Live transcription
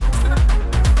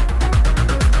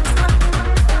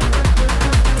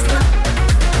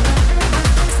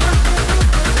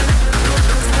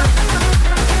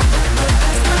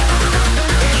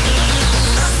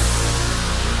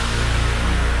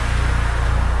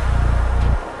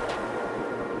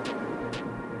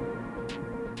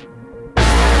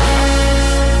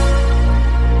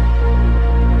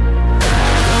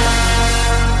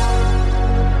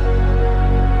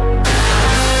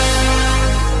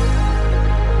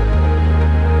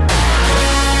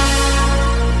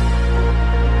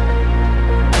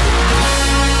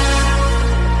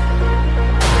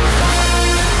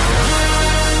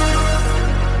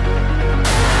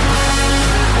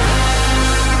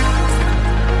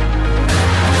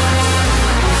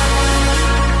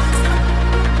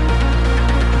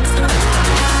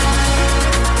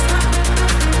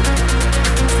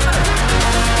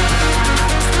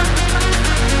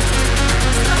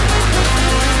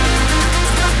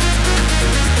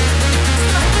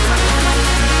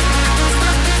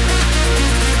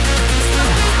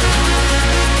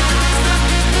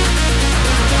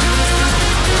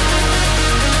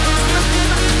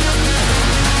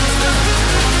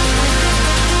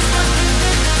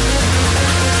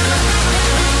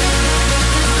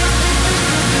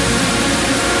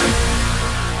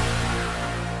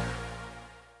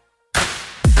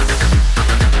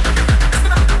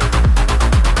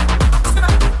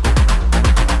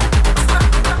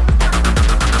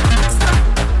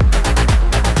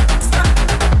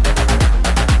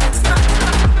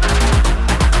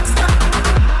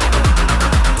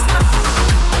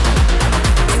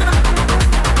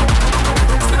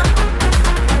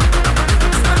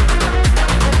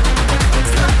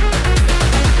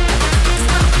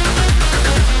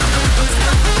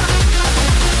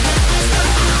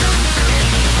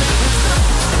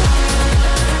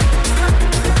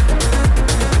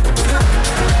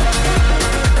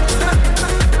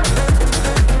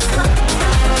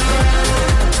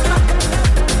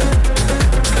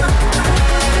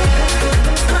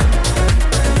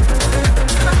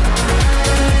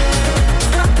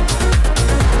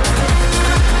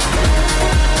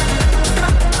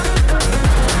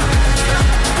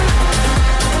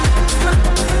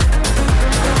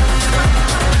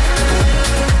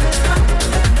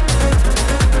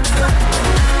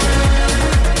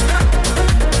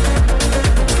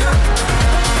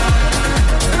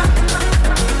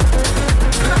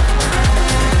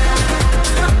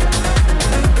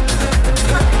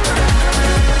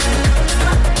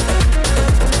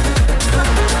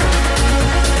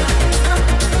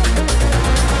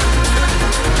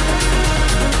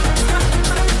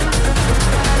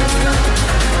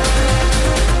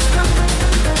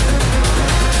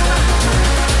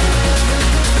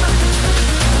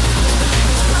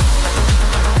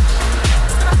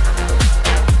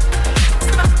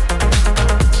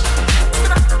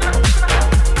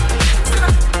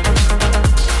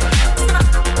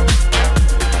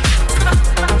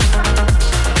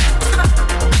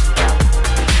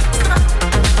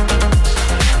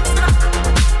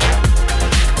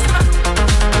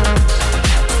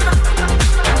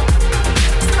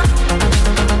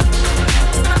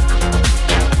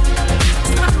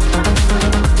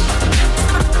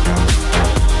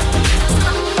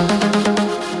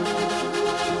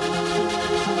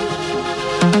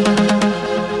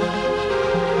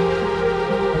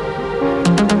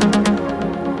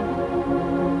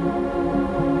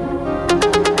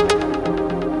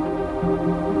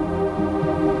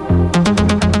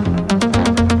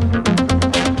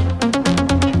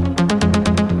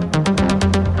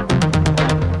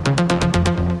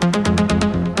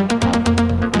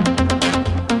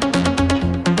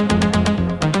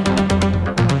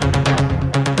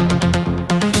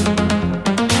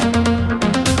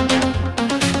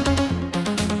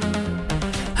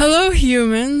Hello,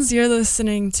 humans. You're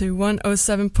listening to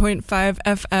 107.5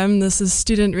 FM. This is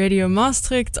Student Radio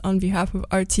Maastricht on behalf of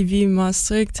RTV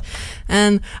Maastricht.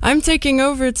 And I'm taking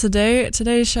over today.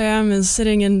 Today, Shyam is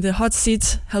sitting in the hot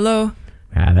seat. Hello.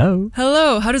 Hello.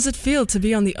 Hello. How does it feel to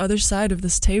be on the other side of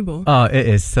this table? Oh, it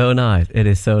is so nice. It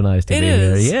is so nice to be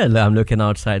here. Is. Yeah, I'm looking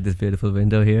outside this beautiful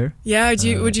window here. Yeah,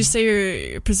 would you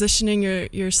say you're positioning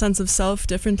your sense of self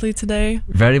differently today?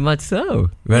 Very much so.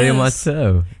 Very much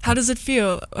so. How does it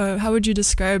feel? How would you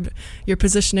describe your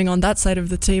positioning on that side of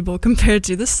the table compared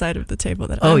to this side of the table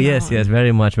that I'm yes, on? yes,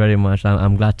 very much.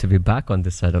 I'm glad to be back on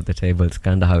this side of the table. It's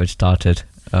kind of how it started.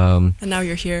 And now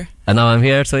you're here. And now I'm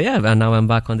here, so yeah, and now I'm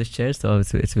back on this chair, so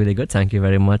it's really good. Thank you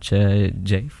very much,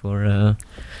 Jay, for,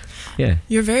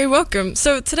 You're very welcome.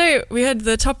 So today we had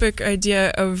the topic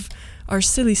idea of our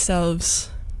silly selves.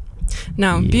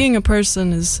 Now, being a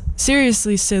person is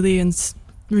seriously silly and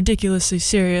ridiculously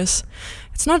serious.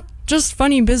 It's not just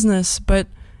funny business, but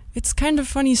it's kind of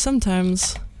funny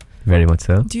sometimes. Very much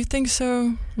so. Do you think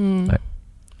so?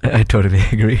 I totally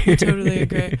agree. Totally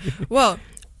agree. Well,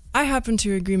 I happen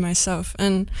to agree myself,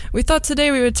 and we thought today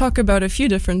we would talk about a few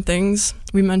different things.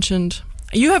 We mentioned,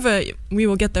 we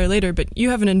will get there later, but you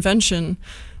have an invention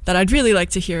that I'd really like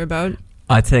to hear about.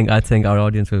 I think our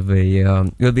audience will be, I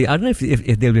don't know if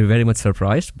they'll be very much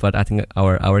surprised, but I think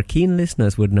our keen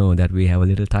listeners would know that we have a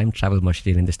little time travel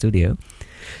machine in the studio.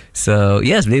 So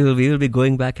yes, we will be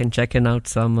going back and checking out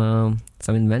some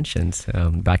inventions,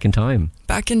 back in time.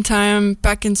 Back in time,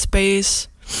 back in space.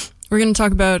 We're going to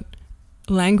talk about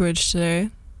language today.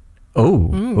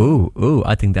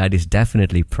 I think that is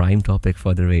definitely prime topic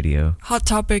for the radio. Hot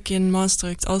topic in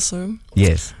Maastricht also.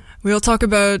 Yes. We'll talk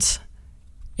about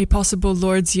a possible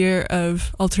Lord's Year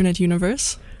of alternate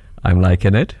universe. I'm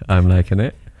liking it.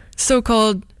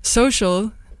 So-called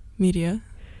social media.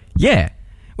 Yeah.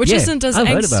 Which isn't as I've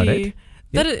angsty. Heard about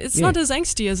it. It's not as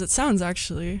angsty as it sounds,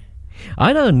 actually.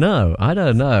 I don't know. I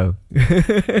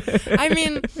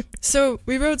mean, so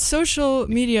we wrote social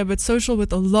media, but social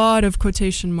with a lot of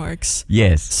quotation marks.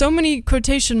 Yes. So many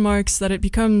quotation marks that it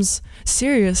becomes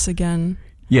serious again.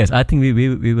 Yes, I think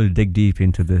we will dig deep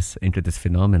into this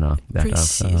phenomena that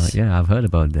I've heard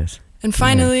about this. And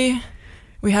finally,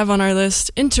 we have on our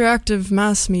list interactive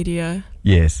mass media.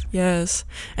 Yes. Yes.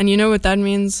 And you know what that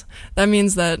means? That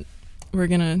means that we're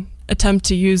going to attempt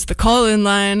to use the call-in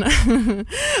line on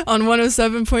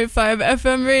 107.5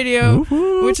 FM radio,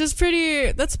 Woo-hoo. which is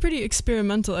pretty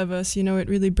experimental of us. You know, it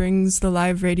really brings the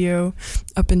live radio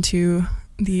up into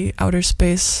the outer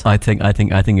space. I think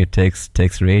it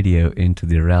takes radio into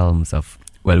the realms of,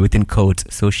 well, within quotes,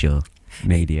 social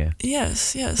media.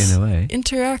 Yes. In a way.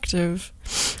 Interactive.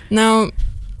 Now,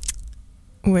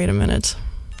 wait a minute.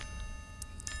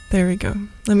 There we go.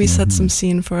 Let me set some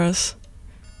scene for us.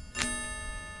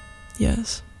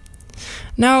 Yes.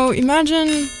 Now,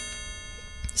 imagine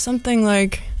something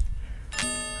like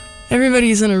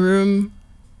everybody's in a room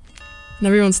and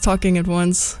everyone's talking at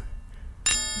once,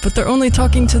 but they're only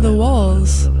talking to the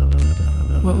walls.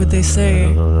 What would they say?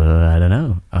 I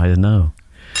don't know.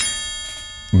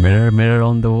 Mirror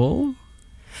on the wall?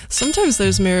 Sometimes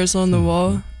there's mirrors on the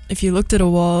wall. If you looked at a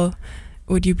wall,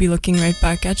 would you be looking right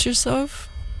back at yourself?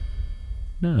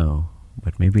 No,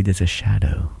 but maybe there's a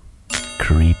shadow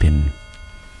creeping.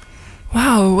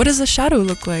 Wow, what does a shadow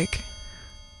look like?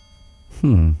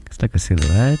 It's like a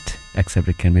silhouette, except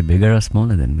it can be bigger or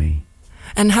smaller than me.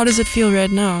 And how does it feel right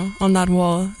now on that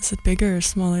wall? Is it bigger or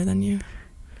smaller than you?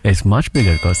 It's much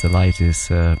bigger because the light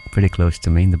is pretty close to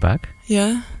me in the back.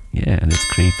 Yeah? Yeah, and it's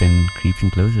creeping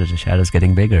closer. The shadow's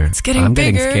getting bigger. It's getting I'm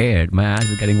bigger. getting scared. My eyes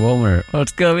are getting warmer.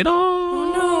 What's going on?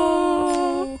 Oh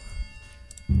no!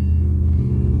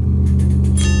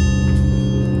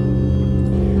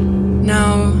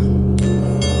 Now,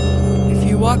 if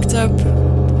you walked up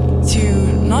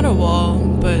to not a wall,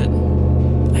 but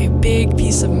a big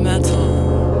piece of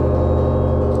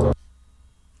metal,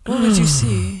 what would you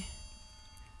see?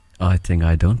 I think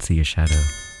I don't see a shadow.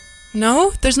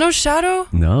 No? There's no shadow?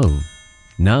 No.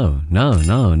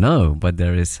 But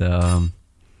there is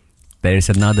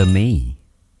another me.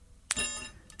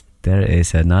 There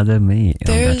is another me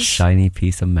on that shiny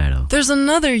piece of metal. There's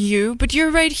another you, but you're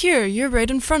right here. You're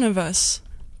right in front of us.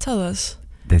 Tell us.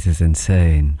 This is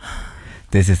insane.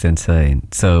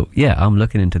 So, yeah, I'm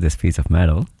looking into this piece of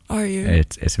metal. Are you?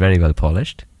 It's very well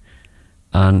polished.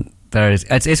 And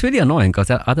it's really annoying because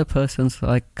that other person's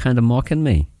like kind of mocking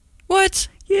me. What?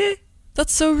 Yeah.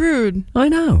 That's so rude. I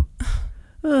know.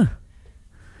 You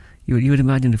would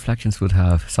imagine reflections would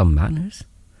have some manners.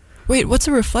 Wait, what's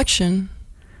a reflection?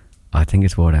 I think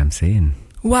it's what I'm seeing.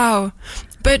 Wow.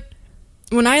 But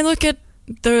when I look at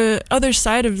the other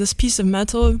side of this piece of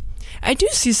metal, I do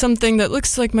see something that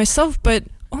looks like myself, but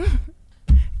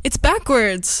it's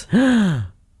backwards. I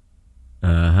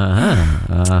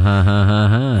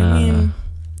mean,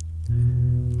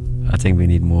 I think we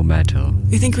need more metal.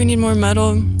 you think we need more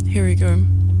metal? Here we go.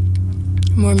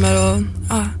 More metal.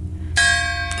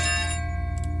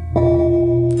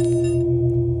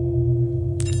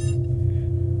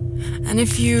 And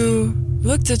if you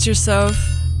looked at yourself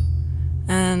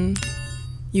and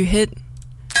you hit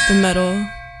the metal,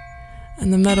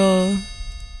 and the metal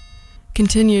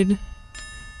continued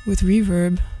with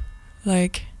reverb,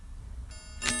 like,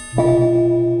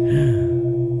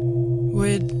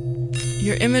 would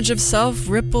your image of self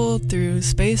ripple through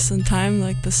space and time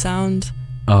like the sound?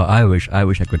 Oh, I wish I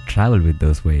could travel with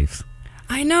those waves.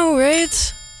 I know,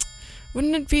 right?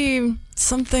 Wouldn't it be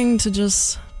something to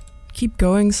just keep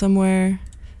going somewhere?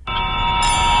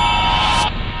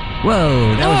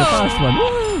 Whoa, that was the first one.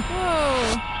 Whoa!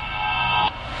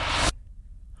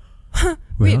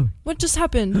 Wait, what just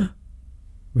happened?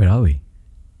 Where are we?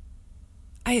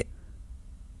 I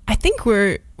think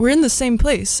we're in the same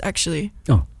place, actually.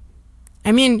 Oh.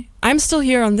 I mean, I'm still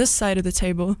here on this side of the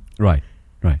table. Right.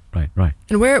 And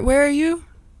where are you?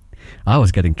 I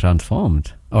was getting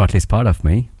transformed, or at least part of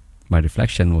me. My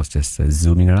reflection was just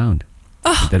zooming around.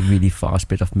 Oh. That really fast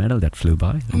bit of metal that flew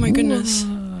by. Oh my goodness.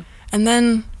 And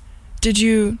then, did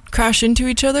you crash into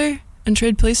each other and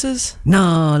trade places?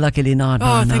 No, luckily not.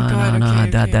 Oh, thank God. Okay.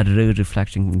 That rude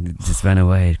reflection just went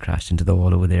away. It crashed into the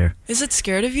wall over there. Is it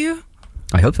scared of you?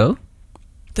 I hope so.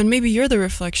 Then maybe you're the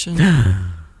reflection.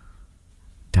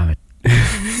 Damn it.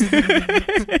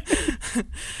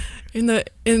 in the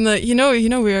you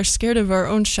know we are scared of our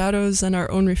own shadows and our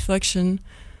own reflection.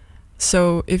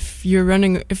 So if your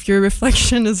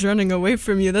reflection is running away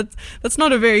from you, that's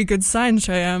not a very good sign,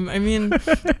 Shyam. I mean,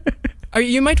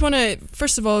 you might want to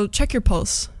first of all check your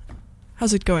pulse.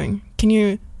 How's it going? Can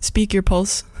you speak your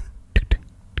pulse?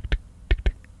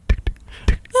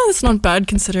 No, that's not bad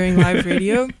considering live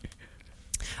radio.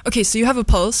 Okay, so you have a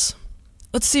pulse.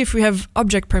 Let's see if we have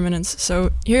object permanence.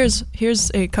 So here's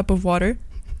a cup of water.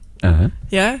 Uh-huh.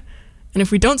 Yeah? And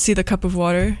if we don't see the cup of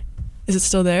water, is it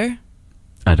still there?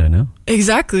 I don't know.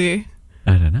 Exactly.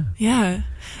 I don't know. Yeah.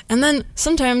 And then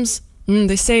sometimes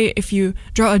they say if you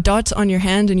draw a dot on your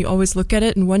hand and you always look at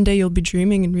it, and one day you'll be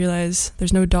dreaming and realize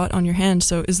there's no dot on your hand.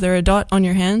 So is there a dot on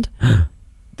your hand?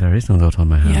 There is no dot on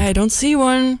my hand. Yeah, I don't see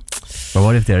one. But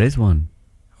what if there is one?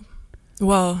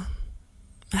 Well,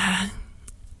 I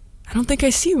don't think I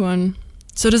see one.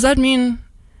 So does that mean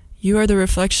you are the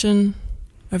reflection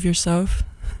of yourself?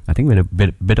 I think we're a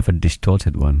bit of a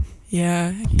distorted one.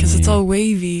 Yeah, because it's all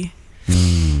wavy.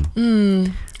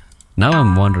 Now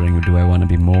I'm wondering, do I want to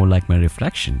be more like my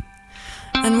reflection?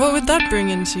 And what would that bring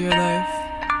into your life?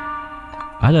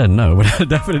 I don't know, but I'll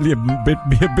definitely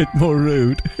be a bit more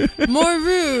rude. More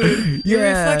rude? Your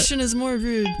Yeah. reflection is more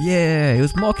rude. Yeah, he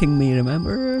was mocking me,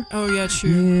 remember? Oh yeah,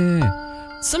 true. Yeah.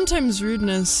 Sometimes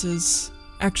rudeness is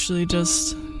actually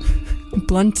just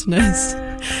bluntness.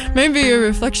 Maybe your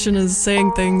reflection is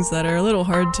saying things that are a little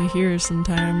hard to hear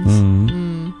sometimes.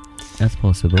 That's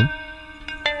possible.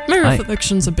 My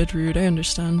reflection's a bit rude, I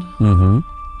understand.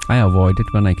 I avoid it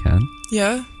when I can.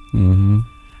 Yeah?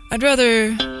 I'd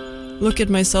rather look at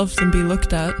myself than be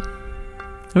looked at.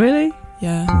 Really?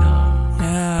 Yeah. No.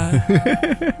 Yeah.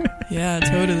 Yeah,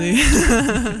 totally.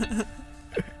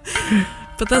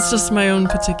 But that's just my own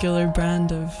particular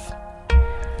brand of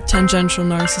tangential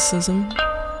narcissism.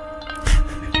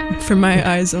 For my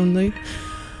eyes only.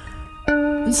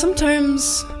 And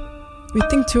sometimes we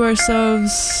think to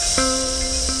ourselves,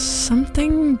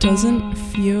 something doesn't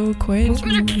feel quite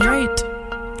right.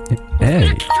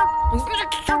 Hey.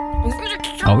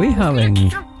 Are we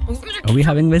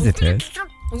having visitors?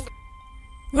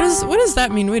 What does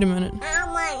that mean? Wait a minute.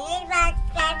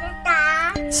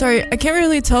 Sorry, I can't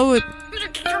really tell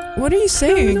what are you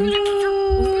saying?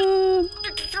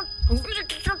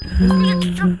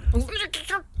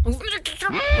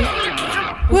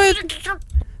 What?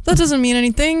 That doesn't mean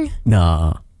anything.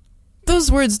 Nah.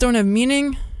 Those words don't have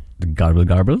meaning. Garble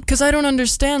garble? Because I don't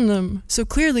understand them. So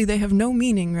clearly they have no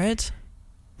meaning, right?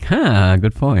 Ha,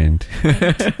 good point.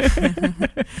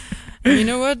 And you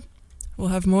know what? We'll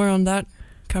have more on that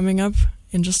coming up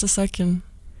in just a second.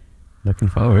 Looking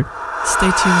forward.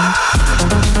 Stay tuned.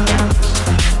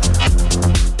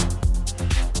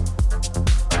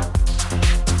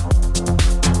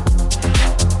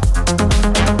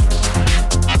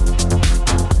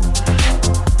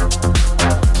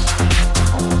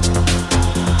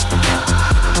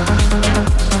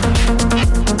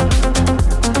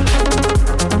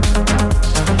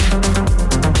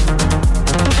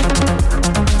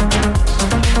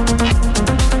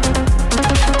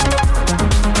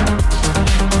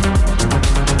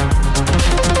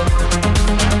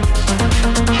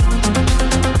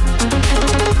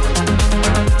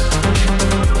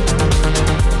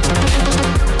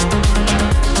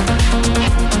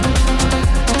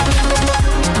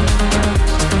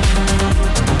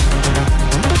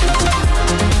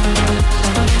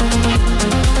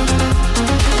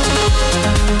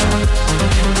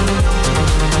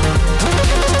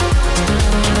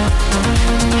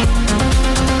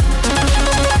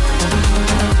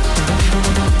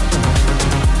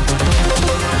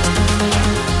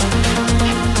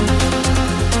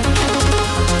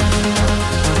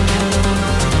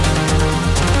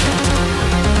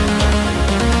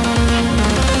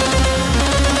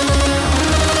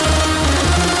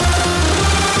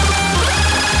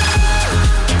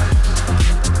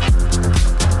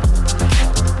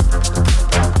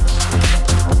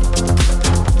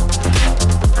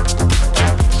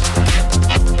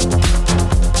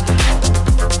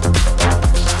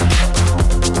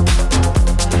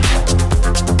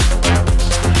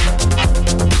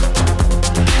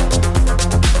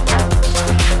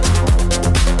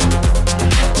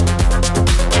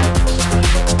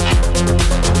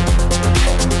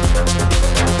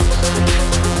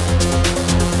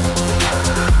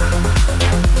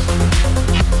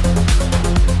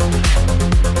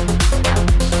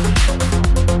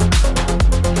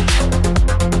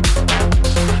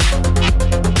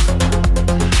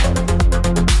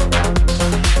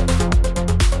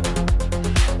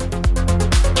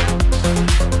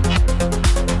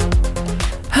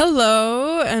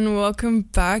 Hello and welcome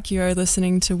back. You are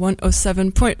listening to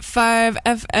 107.5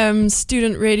 FM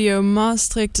Student Radio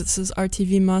Maastricht. This is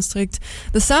RTV Maastricht.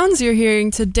 The sounds you're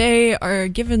hearing today are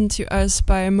given to us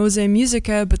by Mose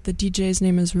Musica, but the DJ's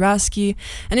name is Rasky.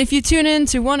 And if you tune in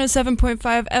to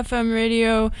 107.5 FM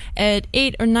radio at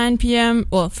 8 or 9 p.m.,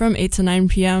 well, from 8 to 9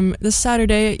 p.m. this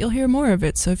Saturday, you'll hear more of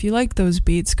it. So if you like those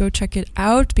beats, go check it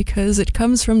out because it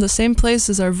comes from the same place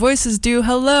as our voices do.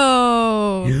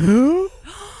 Hello! Yeah?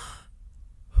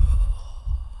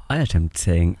 I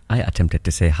attempted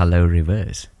to say hello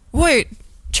reverse. Wait,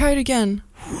 try it again.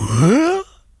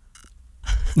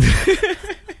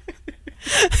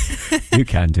 You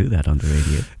can't do that on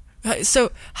the radio.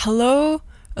 So, hello,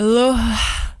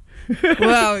 aloha.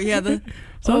 Wow, yeah.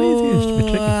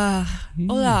 Hola,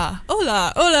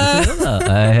 hola, hola.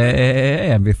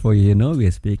 Hey, and before you know,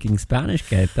 we're speaking Spanish.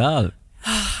 ¿Qué tal?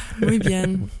 Muy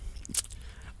bien.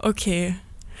 Okay.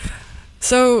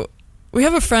 So, we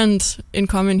have a friend in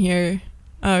common here.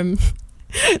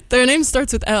 Their name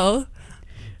starts with L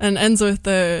and ends with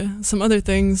some other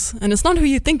things. And it's not who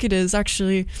you think it is,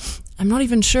 actually. I'm not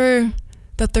even sure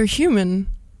that they're human.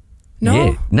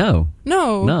 No? Yeah,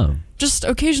 no. Just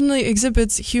occasionally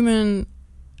exhibits human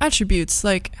attributes,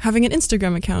 like having an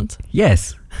Instagram account.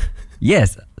 Yes.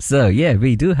 So, yeah,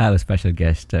 we do have a special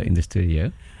guest in the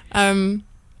studio.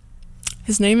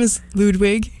 His name is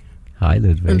Ludwig. Hi,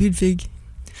 Ludwig. Or Ludwig.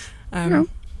 Yeah.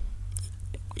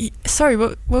 Sorry,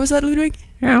 what was that, Ludwig?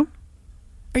 Yeah.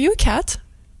 Are you a cat?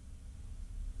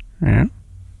 Yeah.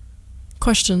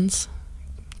 Questions.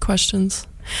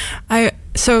 I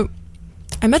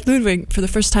met Ludwig for the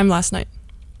first time last night.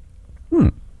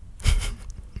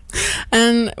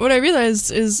 And what I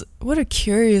realized is what a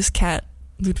curious cat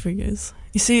Ludwig is.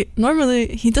 You see,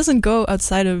 normally he doesn't go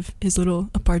outside of his little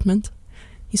apartment.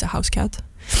 He's a house cat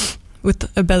with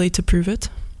a belly to prove it.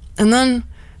 And then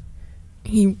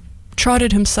he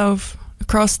trotted himself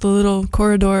across the little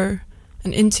corridor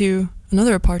and into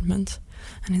another apartment,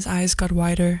 and his eyes got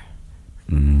wider.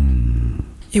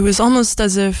 It was almost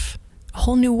as if a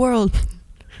whole new world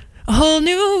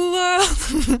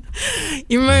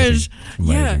emerged.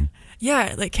 Amazing.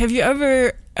 Yeah. Like, have you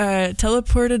ever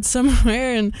teleported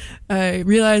somewhere and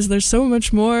realized there's so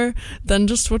much more than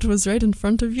just what was right in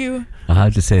front of you? I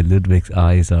have to say, Ludwig's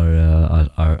eyes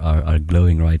are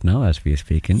glowing right now as we are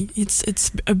speaking.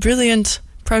 It's a brilliant,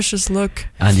 precious look.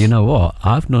 And you know what?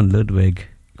 I've known Ludwig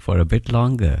for a bit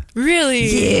longer.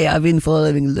 Really? Yeah, I've been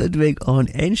following Ludwig on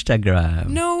Instagram.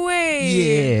 No way.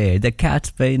 Yeah, the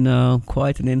cat's been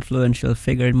quite an influential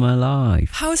figure in my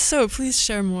life. How so? Please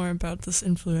share more about this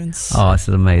influence. Oh, it's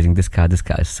amazing. This cat is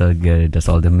so good. It does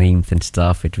all the memes and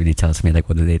stuff. It really tells me like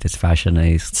what the latest fashion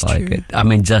is. It's like true. I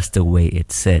mean, just the way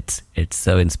it sits. It's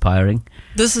so inspiring.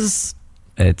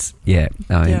 Yeah.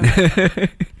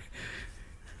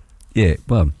 Yeah.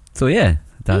 Well, so yeah.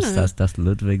 That's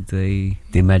Ludwig the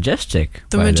Majestic.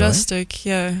 The Majestic,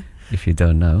 yeah. If you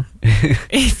don't know.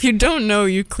 If you don't know,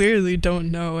 you clearly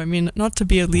don't know. I mean, not to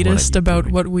be elitist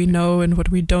about what we know and what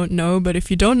we don't know, but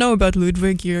if you don't know about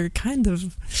Ludwig, you're kind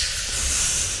of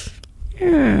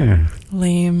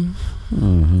lame.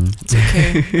 Mm-hmm. It's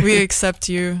okay. We accept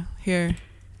you. Here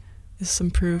is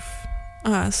some proof.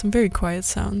 Some very quiet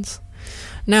sounds.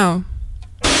 Now.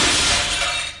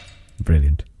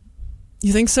 Brilliant.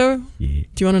 You think so? Yeah.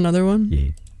 Do you want another one? Yeah.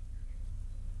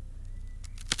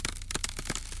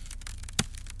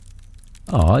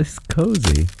 Oh, it's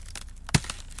cozy.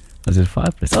 Is it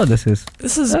fireplace? Oh, this is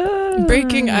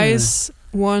Breaking Ice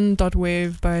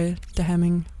 1.wave by The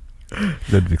Hemming.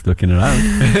 Ludwig's looking around.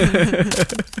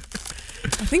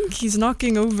 I think he's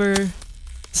knocking over.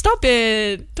 Stop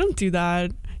it! Don't do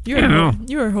that. You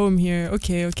are home here.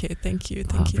 Okay. Thank you.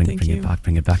 Thank you.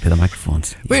 Bring it back to the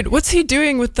microphones. Wait, what's he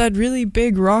doing with that really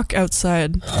big rock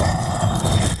outside?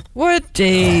 What?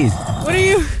 Jeez. What are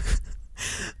you?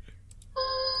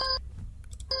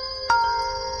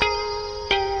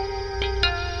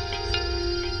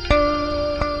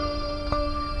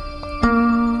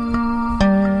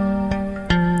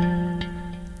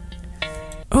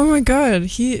 Oh my God,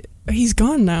 he's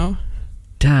gone now.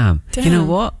 Damn. You know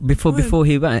what? Before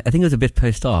he went, I think he was a bit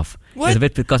pissed off. What? He was a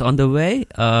bit because on the way,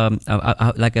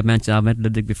 like I mentioned, I met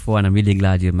Ludwig before, and I'm really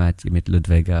glad you met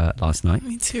Ludwig last night.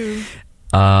 Me too.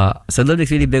 So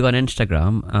Ludwig's really big on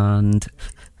Instagram, and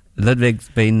Ludwig's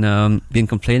been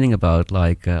complaining about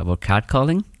about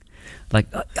catcalling. Like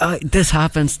this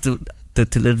happens to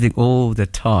Ludwig all the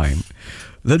time.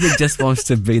 Ludwig just wants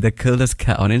to be the coolest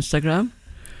cat on Instagram.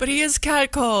 But he is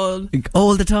catcalled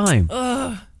all the time.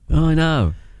 Ugh. Oh, I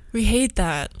know. We hate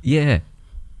that. Yeah.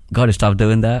 Gotta stop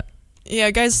doing that. Yeah,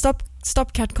 guys, stop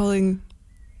catcalling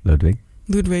Ludwig.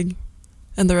 Ludwig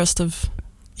and the rest of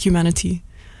humanity.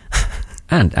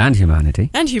 And humanity.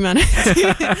 And humanity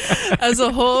as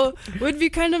a whole would be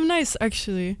kind of nice,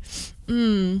 actually.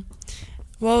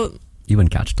 Well, Even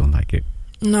cats don't like it.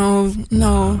 No.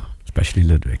 Especially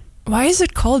Ludwig. Why is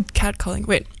it called catcalling?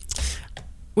 Wait.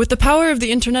 With the power of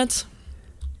the internet,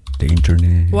 The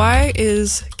internet. why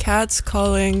is cats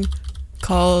calling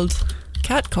called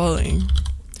catcalling?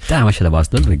 Damn, I should have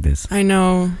asked Ludwig this. I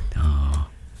know. Oh.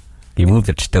 He moved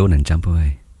that stone and jumped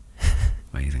away.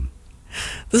 Amazing.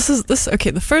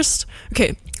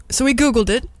 Okay, so we Googled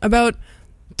it. About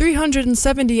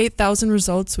 378,000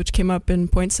 results, which came up in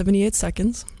 0.78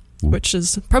 seconds, Ooh. which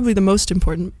is probably the most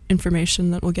important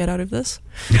information that we'll get out of this.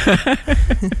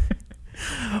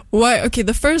 Why? Okay,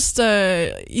 the first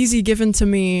easy given to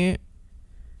me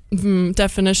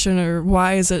definition, or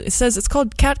why is it? It says it's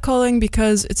called catcalling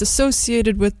because it's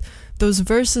associated with those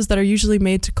verses that are usually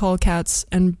made to call cats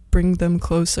and bring them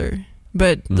closer.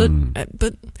 But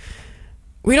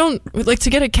we don't like to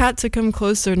get a cat to come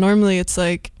closer. Normally, it's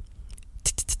like,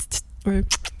 or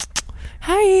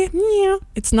hi, meow.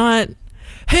 It's not,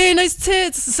 hey, nice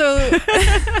tits. So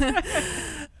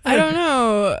I don't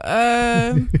know.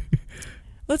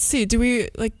 Let's see. Do we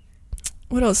like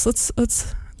what else? Let's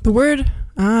the word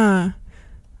the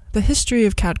history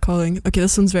of catcalling. Okay,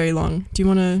 this one's very long. Do you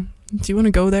want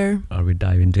to go there? Are we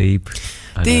diving deep?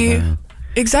 I don't The know.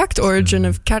 exact origin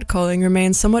of catcalling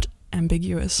remains somewhat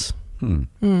ambiguous.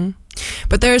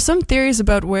 But there are some theories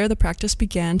about where the practice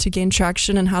began to gain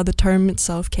traction and how the term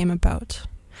itself came about.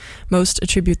 Most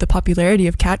attribute the popularity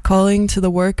of catcalling to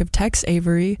the work of Tex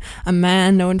Avery, a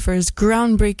man known for his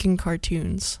groundbreaking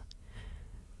cartoons.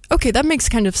 Okay, that makes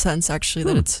kind of sense, actually,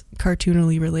 that it's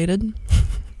cartoonily related.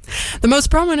 The most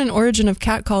prominent origin of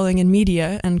catcalling in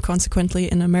media, and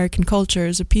consequently in American culture,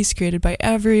 is a piece created by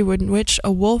Avery in which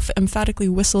a wolf emphatically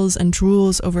whistles and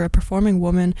drools over a performing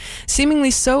woman, seemingly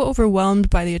so overwhelmed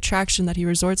by the attraction that he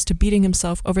resorts to beating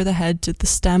himself over the head to the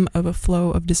stem of a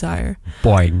flow of desire.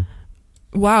 Boing.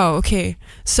 Wow, okay.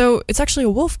 So it's actually a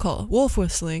wolf call, wolf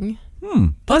whistling.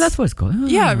 That's what it's called. Ah.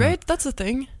 Yeah, right? That's a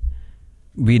thing.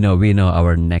 We know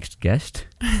our next guest.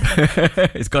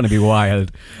 It's gonna be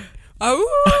wild.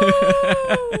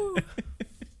 Oh!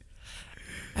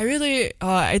 I really,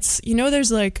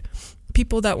 there's like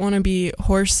people that want to be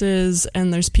horses,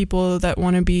 and there's people that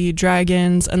want to be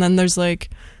dragons, and then there's like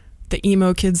the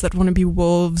emo kids that want to be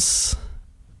wolves.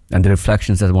 And the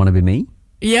reflections that want to be me.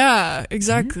 Yeah,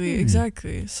 exactly.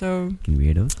 So Can we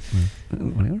hear those?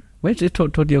 Whatever. Wait, is it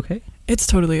totally okay? it's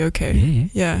totally okay.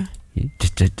 Yeah. Yeah.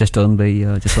 Just don't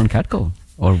catcall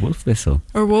or wolf whistle.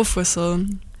 Or wolf whistle.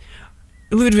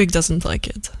 Ludwig doesn't like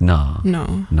it. No.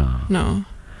 And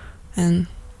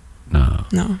No.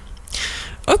 no.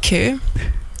 Okay.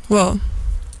 Well,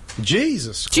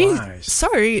 Jesus geez, Christ.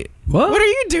 sorry. What? What are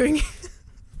you doing?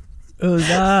 Who's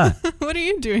that? What are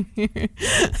you doing here?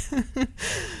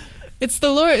 It's the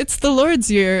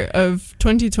Lord's year of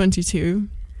 2022.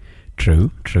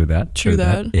 True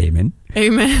that. Amen.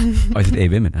 Amen. Or is it a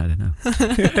women? I don't know.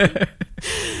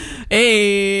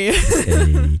 A.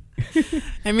 Hey.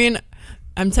 I mean,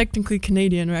 I'm technically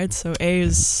Canadian, right? So A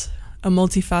is a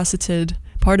multifaceted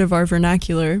part of our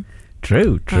vernacular.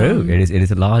 True. It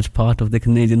is a large part of the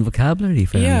Canadian vocabulary,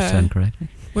 if I understand correctly.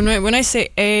 When I say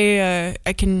A,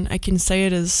 I can say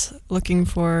it as looking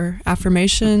for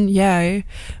affirmation, yeah,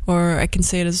 or I can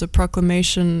say it as a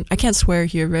proclamation. I can't swear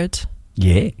here, right?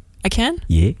 Yeah. I can?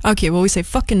 Yeah. Okay, well we say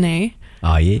fucking A,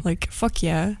 Oh, yeah. like fuck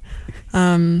yeah.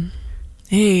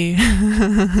 Hey.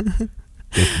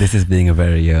 This is being a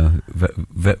very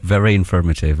very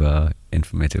informative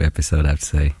episode, I have to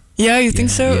say. Yeah, you think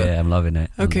so? Yeah, I'm loving it.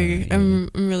 Okay, I'm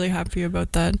really happy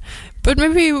about that. But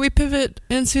maybe we pivot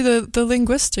into the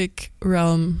linguistic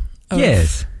realm.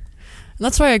 Yes. And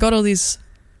that's why I got all these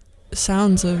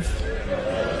sounds of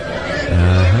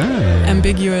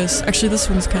ambiguous. Actually, this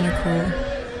one's kind of cool.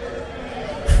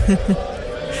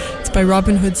 It's by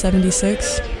Robin Hood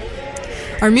 76.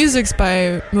 Our music's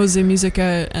by Mose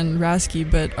Musica and Rasky,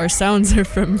 but our sounds are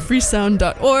from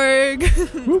freesound.org.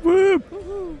 Whoop, whoop.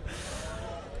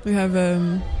 We have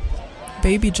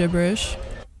baby gibberish.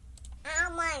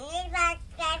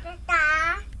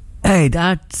 Hey,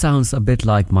 that sounds a bit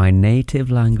like my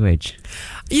native language.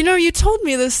 You know, you told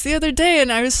me this the other day,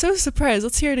 and I was so surprised.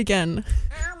 Let's hear it again.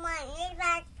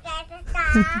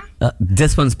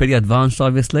 This one's pretty advanced,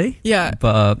 obviously. Yeah.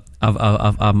 But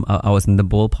I was in the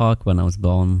ballpark when I was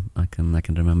born. I can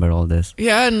remember all this.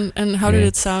 Yeah, and how did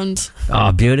it sound?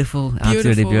 Oh, beautiful.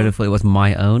 Absolutely beautiful. It was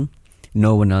my own.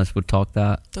 No one else would talk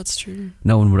that. That's true.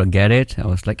 No one would get it. I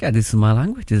was like, yeah, this is my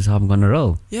language. This is how I'm going to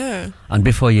roll. Yeah. And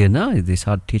before you know it, they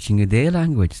start teaching you their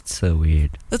language. It's so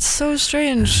weird. That's so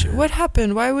strange. What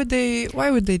happened? Why would they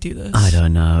do this? I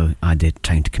don't know. I did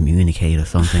trying to communicate or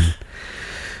something.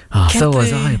 So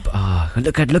was I.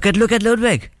 Look at Ludwig. Look at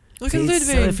He's Ludwig.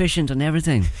 so efficient on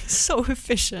everything. So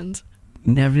efficient.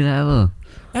 In every level.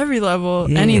 Every level,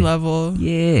 Yeah. any level,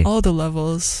 Yeah. all the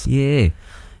levels. Yeah.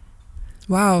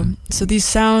 Wow. So these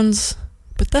sounds,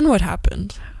 but then what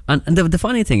happened? And the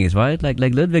funny thing is, right? Like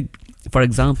Ludwig, for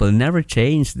example, never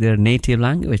changed their native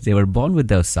language. They were born with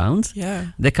those sounds. Yeah.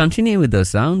 They continue with those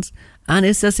sounds. And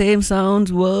it's the same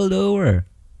sounds world over.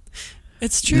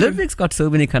 It's true. Ludwig's got so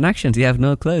many connections. You have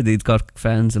no clue. He's got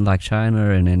friends in like China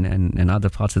and in other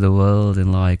parts of the world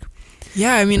and like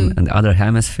Yeah, I mean, and the other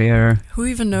hemisphere. who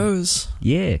even knows?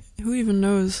 Yeah. Who even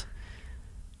knows?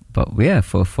 But yeah,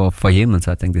 for humans,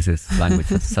 I think this is language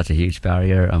is such a huge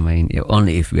barrier. I mean,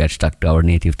 only if we had stuck to our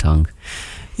native tongue.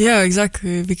 Yeah,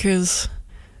 exactly. Because,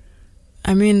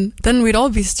 I mean, then we'd all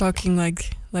be talking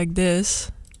like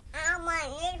this.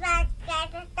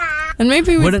 And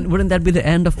maybe we. Wouldn't that be the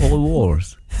end of all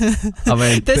wars? I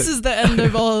mean, This is the end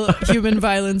of all human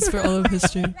violence for all of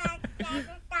history.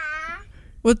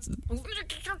 What?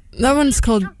 That one's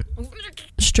called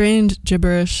strained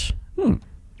gibberish. You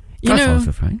that's know,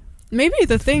 also fine. maybe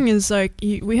the thing is like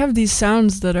we have these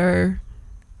sounds that are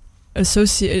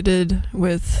associated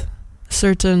with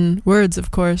certain words, of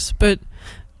course, but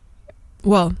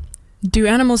well, do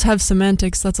animals have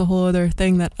semantics? That's a whole other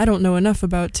thing that I don't know enough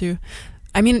about to.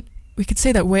 I mean, we could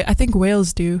say that I think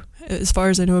whales do, as far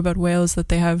as I know about whales, that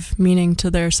they have meaning to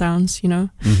their sounds, you know?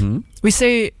 Mm-hmm. We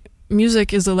say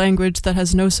music is a language that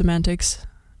has no semantics.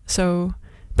 So,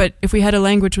 but if we had a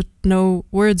language with no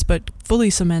words but fully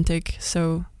semantic,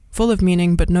 so full of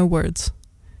meaning but no words.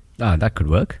 Ah, that could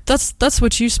work. That's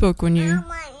what you spoke when you.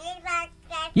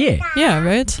 Yeah. Yeah,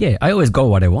 right? Yeah, I always got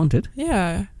what I wanted.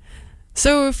 Yeah.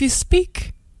 So if you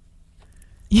speak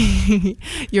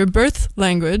your birth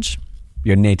language,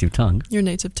 Your native tongue. your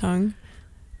native tongue,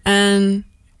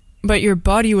 but your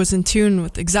body was in tune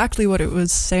with exactly what it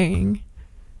was saying,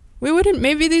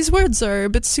 maybe these words are a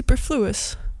bit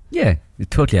superfluous. Yeah, it's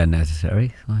totally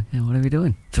unnecessary. Like, yeah, what are we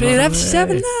doing?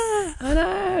 I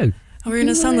know. We're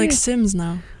gonna sound like Sims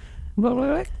now.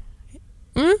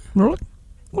 Hmm?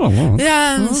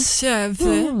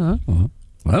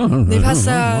 Ja, det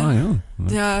passar.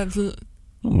 Ja,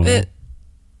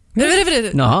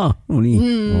 No.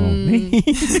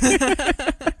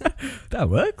 That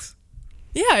works.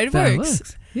 yeah, it That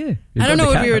works. Yeah. I don't know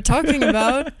what we were talking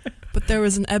about, but there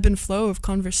was an ebb and flow of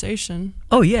conversation.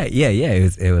 Oh yeah.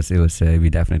 It was. We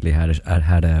definitely had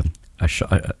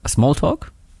a small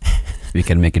talk. We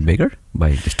can make it bigger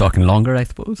by just talking longer, I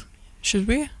suppose. Should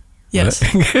we? Yes.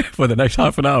 For the next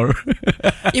half an hour.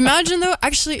 Imagine though,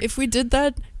 actually, if we did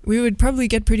that, we would probably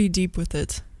get pretty deep with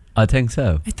it. I think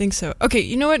so. I think so. Okay,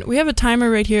 you know what? We have a timer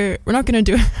right here. We're not going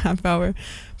to do a half hour,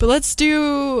 but let's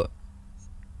do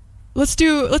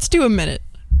a minute.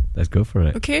 Let's go for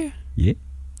it. Okay? Yeah.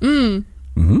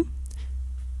 Mm-hmm.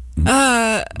 Oui?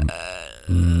 Ah.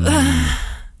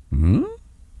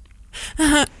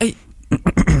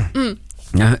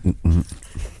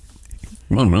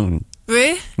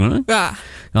 Oui? Ah.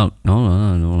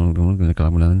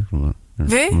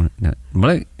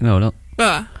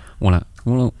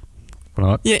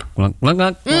 Yeah.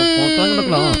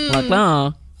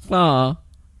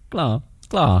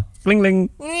 Kling ling.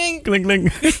 Kling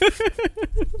ling.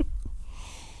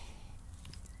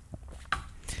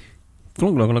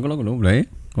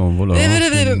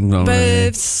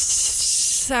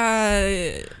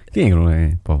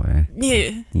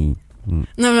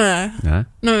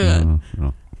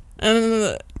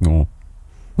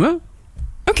 No.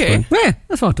 Okay. Yeah,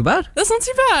 that's not too bad. That's not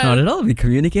too bad. Not at all. We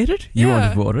communicated. You Yeah.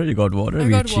 wanted water. You got water. I We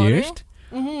got cheersed.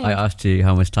 water. Mhm. I asked you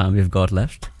how much time we've got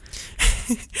left.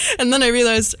 And then I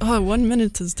realized, 1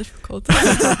 minute is difficult.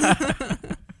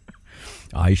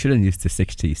 You shouldn't use the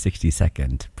 60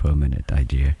 second per minute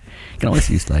idea. You can always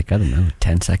use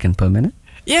 10 second per minute.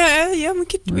 yeah,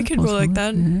 we could go like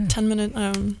that. Yeah. 10 minute.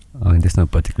 I mean, there's no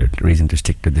particular reason to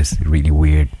stick to this really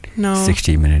weird No.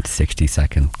 60 minute, 60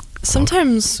 second.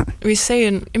 Sometimes we say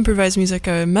in improvised music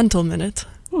a mental minute,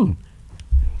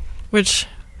 which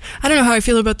I don't know how I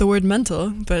feel about the word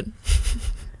mental, but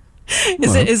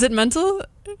is it mental?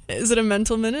 Is it a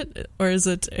mental minute, or is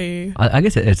it a? I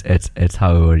guess it's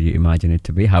however you imagine it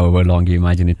to be, however long you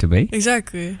imagine it to be.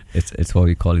 Exactly. It's what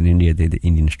we call in India the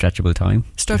Indian stretchable time.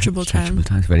 Stretchable time. Stretchable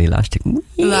time is very elastic.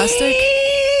 Elastic?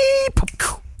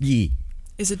 Yeah.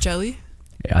 Is it jelly?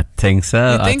 I think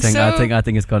so. You think so? I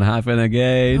think it's gonna happen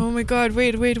again. Oh my god,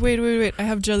 wait. I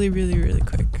have jelly really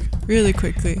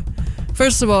quickly.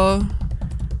 First of all,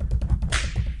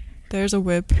 there's a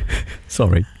whip.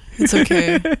 Sorry. It's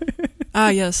okay.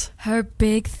 Yes. Her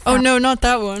big Oh no, not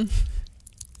that one.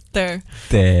 There.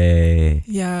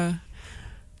 Yeah.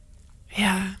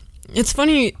 It's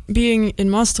funny being in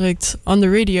Maastricht on the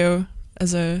radio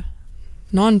as a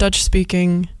non-Dutch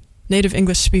speaking native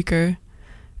English speaker.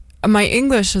 My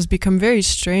English has become very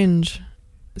strange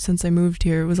since I moved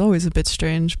here. It was always a bit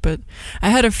strange, but I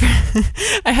had a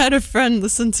friend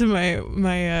listen to my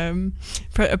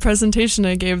presentation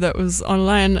I gave that was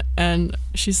online, and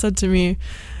she said to me,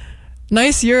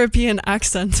 "Nice European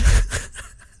accent."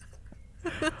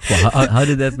 Well, how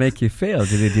did that make you feel?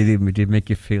 Did it make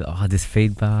you feel, this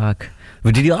feedback?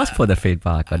 Well, did you ask for the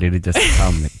feedback, or did it just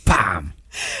come like, bam?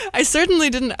 I certainly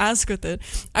didn't ask with it.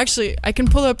 Actually, I can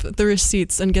pull up the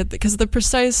receipts and get because the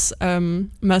precise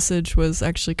message was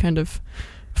actually kind of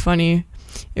funny.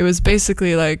 It was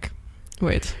basically like,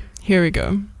 wait, here we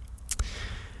go.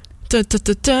 Da, da,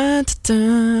 da, da, da,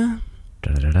 da.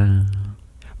 Da, da, da.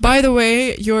 By the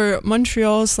way, your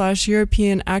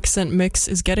Montreal/European accent mix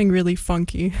is getting really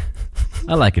funky.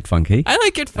 I like it funky. I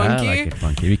like it funky. I like it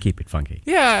funky. We keep it funky.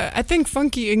 Yeah, I think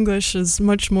funky English is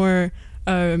much more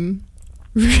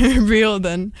real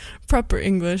than proper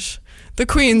English. The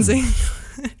Queen's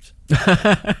English.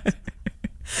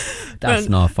 That's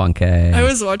not funky. I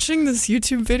was watching this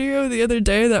YouTube video the other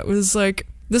day that was like,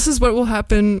 this is what will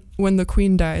happen when the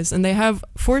Queen dies. And they have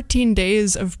 14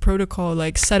 days of protocol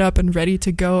like set up and ready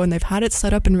to go. And they've had it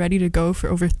set up and ready to go for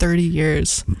over 30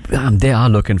 years. They are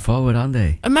looking forward, aren't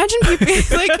they? Imagine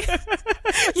people like,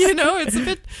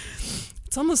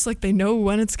 it's almost like they know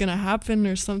when it's going to happen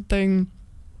or something.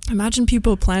 Imagine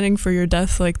people planning for your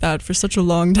death like that for such a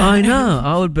long time. I know.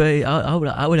 I would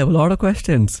have a lot of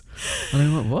questions. And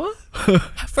I'm like, what?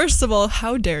 First of all,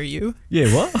 how dare you? Yeah,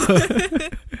 what?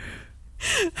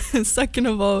 Second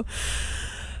of all,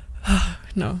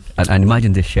 no. And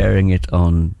imagine they're sharing it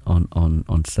on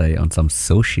some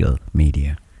social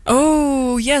media.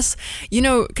 Oh, yes.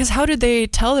 Because how did they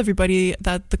tell everybody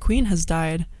that the Queen has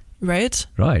died? Right?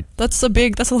 Right. That's a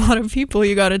lot of people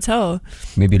you gotta tell.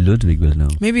 Maybe Ludwig will know.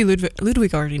 Maybe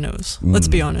Ludwig already knows. Let's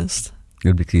be honest.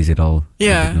 Ludwig sees it all.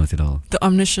 Yeah. Ludwig knows it all. The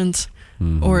omniscient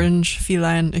orange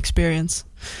feline experience.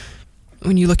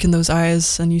 When you look in those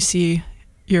eyes and you see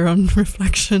your own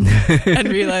reflection and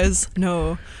realize,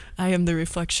 no, I am the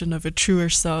reflection of a truer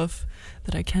self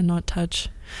that I cannot touch.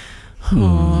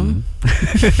 No.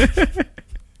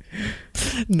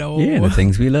 Yeah, the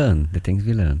things we learn.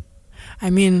 I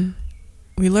mean,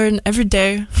 we learn every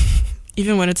day,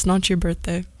 even when it's not your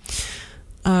birthday.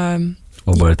 Or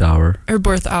birth hour. Or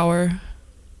birth hour.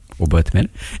 Or birth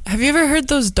minute. Have you ever heard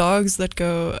those dogs that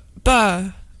go,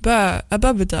 ba, ba,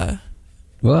 ababada?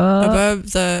 What?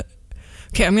 Above the...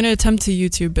 Okay, I'm going to attempt to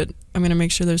YouTube it. I'm going to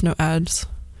make sure there's no ads.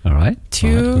 All right.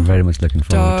 Two We're very much looking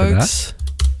forward to dogs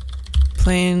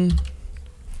playing...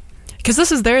 Because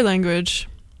this is their language.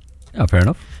 Oh, fair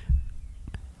enough.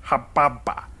 Okay.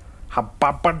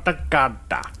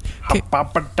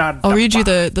 I'll read you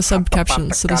the sub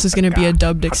captions, so this is going to be a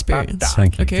dubbed experience.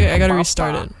 Thank you. Okay, I got to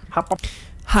restart it.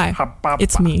 Hi,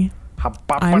 it's me.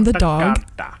 I'm the dog.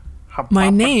 My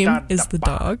name is the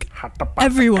dog.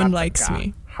 Everyone likes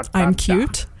me. I'm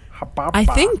cute. I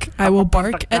think I will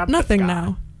bark at nothing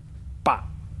now.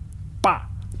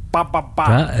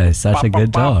 That is such a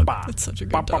good dog. It's such a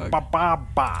good dog.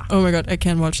 Oh my god, I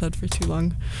can't watch that for too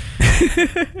long.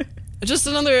 Just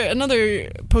another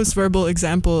post-verbal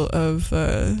example of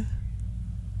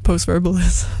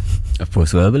post-verbalism. Of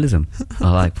post-verbalism.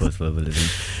 I like post-verbalism.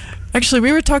 Actually,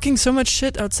 we were talking so much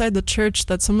shit outside the church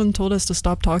that someone told us to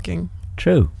stop talking.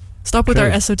 True. Stop with our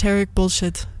esoteric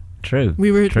bullshit. True.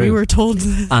 We were told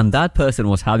this. And that person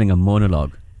was having a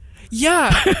monologue.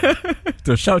 Yeah.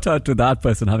 So shout out to that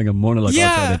person having a monologue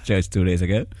outside the church 2 days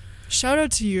ago. Shout out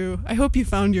to you. I hope you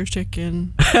found your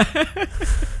chicken.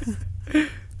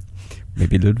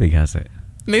 Maybe Ludwig has it.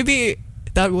 Maybe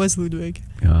that was Ludwig.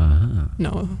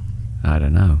 No. I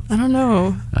don't know.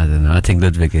 I think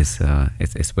Ludwig is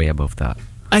way above that.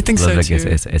 I think Ludwig so too.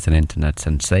 It's an internet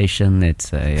sensation.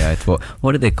 It's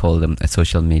what do they call them? A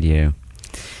social media.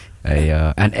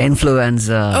 An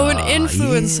influencer. Oh, an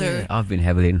influencer. Yeah, I've been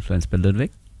heavily influenced by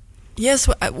Ludwig. Yes.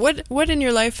 What in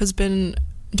your life has been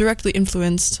directly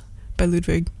influenced by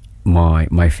Ludwig?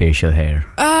 my facial hair.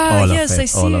 Ah, yes, I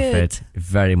see all of it. it.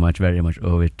 Very much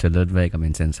owe it to Ludwig. I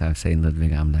mean, since I've seen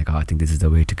Ludwig, I'm like, I think this is the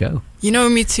way to go. You know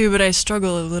me too, but I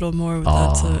struggle a little more with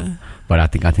that. But I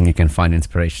think you can find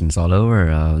inspirations all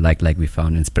over. Like we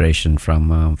found inspiration from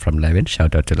Levin.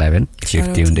 Shout out to Levin if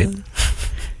you've tuned in.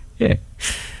 Yeah.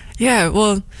 Yeah.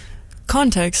 Well,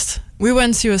 context. We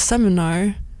went to a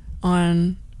seminar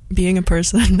on being a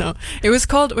person. No, it was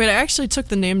called. Wait, I actually took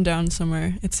the name down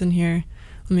somewhere. It's in here.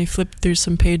 Let me flip through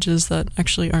some pages that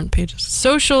actually aren't pages.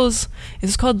 Socials.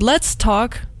 It's called Let's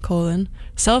Talk,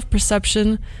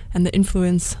 Self-Perception and the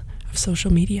Influence of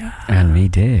Social Media. And we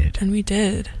did.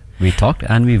 We talked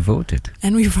and we voted.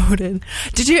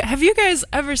 Have you guys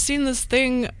ever seen this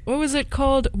thing? What was it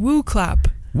called? Woo Clap.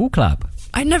 Woo Clap.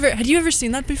 Had you ever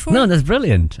seen that before? No, that's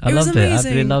brilliant. I loved it. I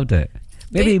really loved it.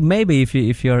 Maybe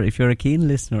if you're a keen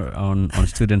listener on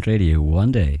student radio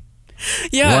one day.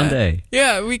 Yeah. One day.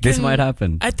 Yeah, we can. This might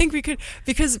happen. I think we could,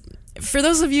 because for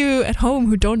those of you at home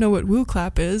who don't know what Woo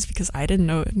Clap is, because I didn't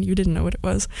know it and you didn't know what it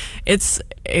was,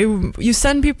 you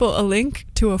send people a link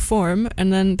to a form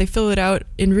and then they fill it out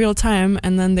in real time,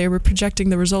 and then they were projecting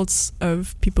the results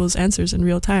of people's answers in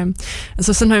real time. And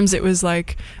so sometimes it was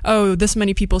like, oh, this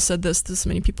many people said this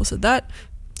many people said that.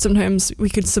 Sometimes we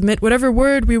could submit whatever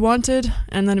word we wanted,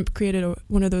 and then it created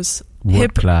one of those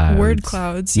hip word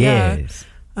clouds. Yes.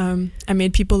 Yeah. I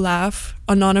made people laugh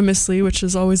anonymously, which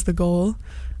is always the goal.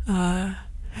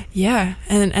 Yeah,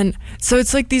 and so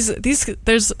it's like these.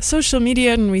 There's social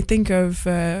media, and we think of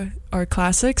our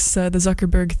classics, the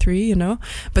Zuckerberg 3,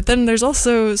 But then there's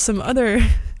also some other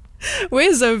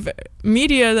ways of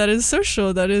media that is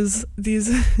social. That is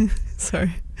these.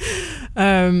 Sorry.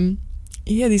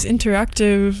 These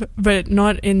interactive, but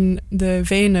not in the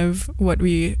vein of what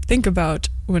we think about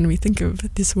when we think of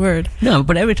this word. No,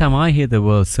 but every time I hear the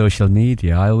word social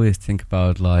media, I always think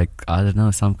about, like, I don't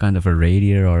know, some kind of a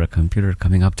radio or a computer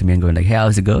coming up to me and going like, hey,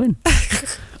 how's it going?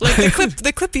 Like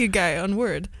the Clippy guy on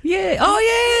Word. Yeah. Oh,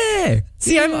 yeah.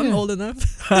 See, yeah. I'm old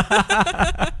enough.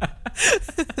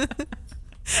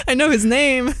 I know his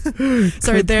name.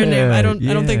 Sorry, their name. I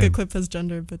don't think a clip has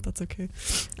gender, but that's okay.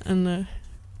 And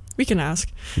we can ask.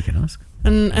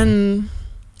 And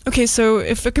okay, so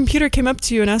if a computer came up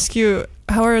to you and asked you,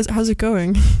 how's it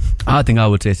going? I think I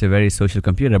would say it's a very social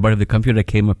computer. But if the computer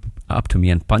came up to me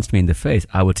and punched me in the face,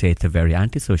 I would say it's a very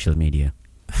anti-social media.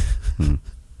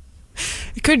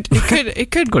 It could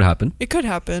happen. It could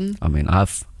happen. I mean, I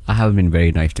haven't been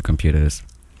very nice to computers.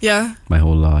 Yeah. My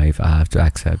whole life, I have to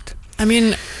accept. I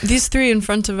mean, these three in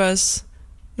front of us,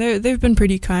 they've been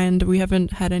pretty kind. We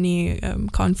haven't had any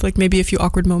conflict. Maybe a few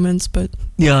awkward moments, but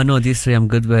yeah, no, these three I'm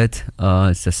good with.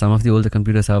 It's just some of the older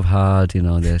computers I've had.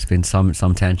 There's been some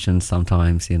tension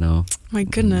sometimes. My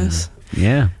goodness.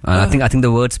 Yeah, and I think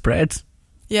the word spreads.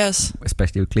 Yes.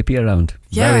 Especially with Clippy around.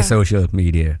 Yeah. Very social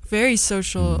media. Very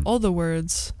social. All the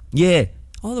words. Yeah.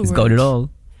 All the words. It's got it all.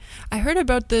 I heard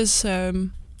about this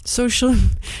social.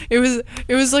 It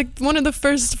was like one of the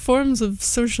first forms of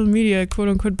social media, quote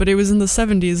unquote, but it was in the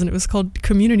 70s and it was called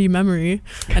community memory.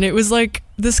 And it was like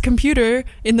this computer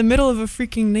in the middle of a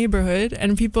freaking neighborhood,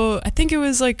 and people, I think it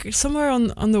was like somewhere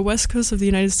on the west coast of the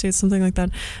United States, something like that.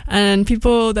 And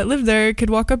people that lived there could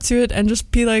walk up to it and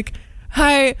just be like,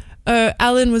 hi,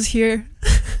 Alan was here.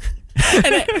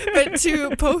 But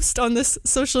to post on this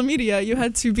social media, you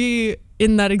had to be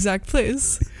in that exact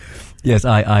place. Yes,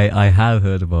 I have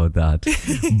heard about that,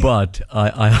 but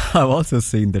I've also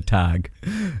seen the tag,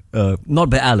 not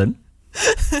by Alan,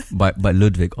 by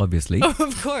Ludwig, obviously. Oh,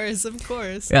 of course.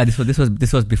 Yeah,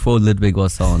 this was before Ludwig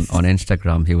was on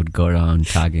Instagram. He would go around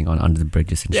tagging on under the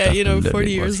bridges and stuff. Yeah,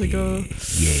 40 years ago.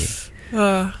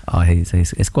 Yeah.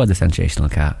 He's quite the sensational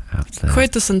cat.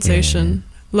 Quite the sensation.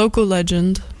 Yeah. Local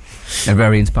legend. And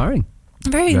very inspiring.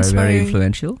 Very inspiring. Very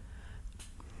influential.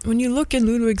 When you look in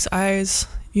Ludwig's eyes,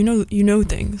 you know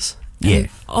things. Yeah.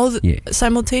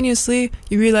 Simultaneously,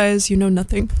 you realize you know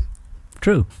nothing.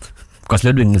 True. Because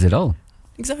Ludwig knows it all.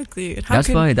 Exactly.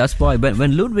 That's why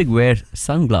when Ludwig wears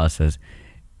sunglasses,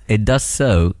 it does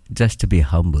so just to be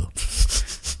humble.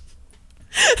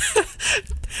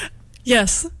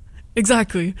 Yes,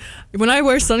 exactly. When I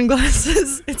wear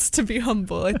sunglasses, it's to be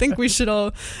humble. I think we should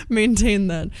all maintain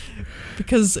that.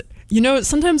 Because,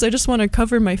 sometimes I just want to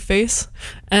cover my face,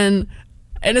 and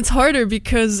it's harder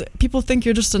because people think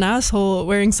you're just an asshole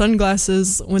wearing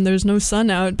sunglasses when there's no sun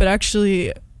out, but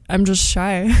actually, I'm just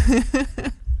shy.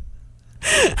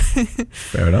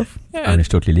 Fair enough. Yeah. And it's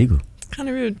totally legal. Kind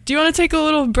of rude. Do you want to take a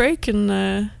little break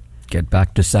and get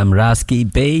back to some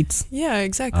Rasky Bates? Yeah,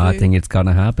 exactly. I think it's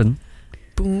gonna happen.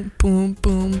 Boom, boom,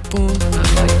 boom, boom.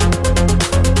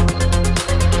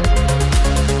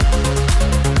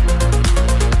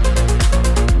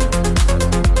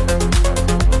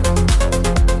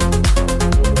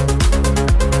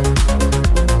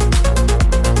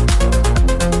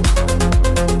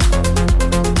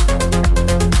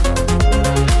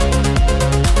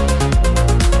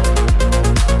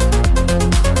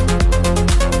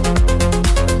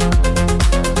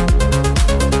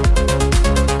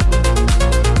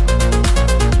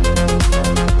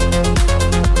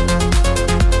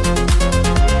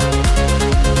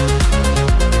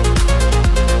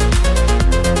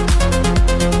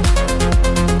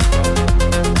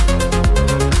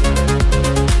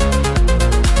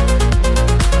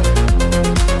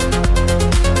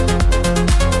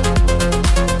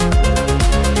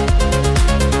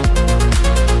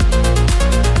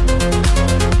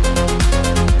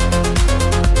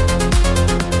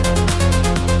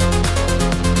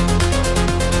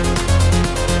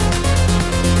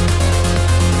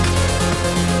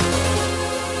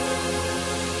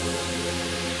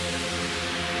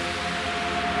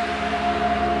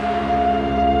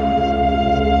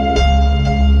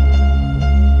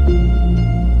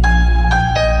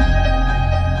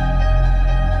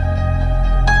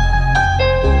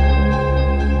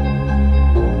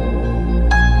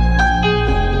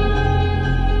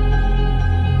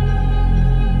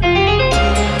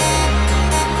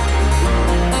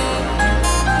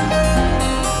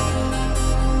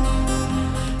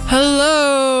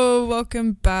 Hello,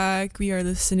 welcome back. We are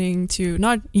listening to,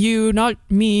 not you, not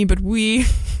me, but we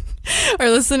are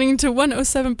listening to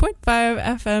 107.5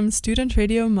 FM Student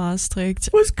Radio Maastricht.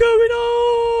 What's going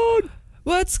on?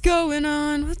 What's going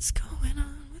on? What's going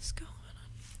on? What's going on?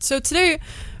 So today,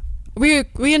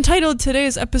 we entitled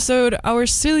today's episode Our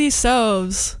Silly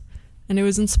Selves, and it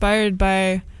was inspired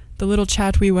by the little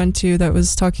chat we went to that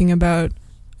was talking about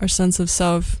our sense of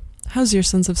self. How's your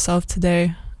sense of self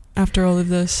today after all of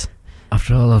this?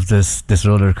 After all of this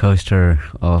roller coaster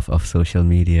of social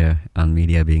media and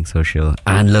media being social,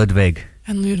 and Ludwig.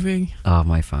 And Ludwig. Oh,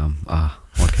 my fam.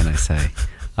 What can I say?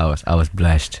 I was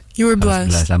blessed. You were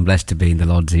blessed. I'm blessed to be in the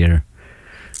Lord's year.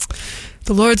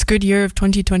 The Lord's good year of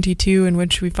 2022, in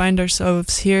which we find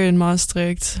ourselves here in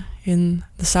Maastricht, in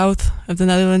the south of the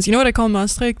Netherlands. You know what I call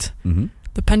Maastricht? Mm-hmm.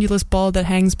 The pendulous ball that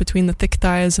hangs between the thick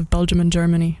thighs of Belgium and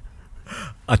Germany.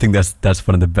 I think that's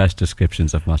one of the best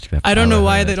descriptions of Maastricht. I don't know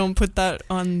why they don't put that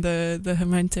on the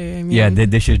gemeente. I mean, yeah,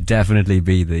 they should definitely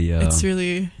be the. It's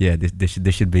really. Yeah,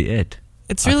 this should be it.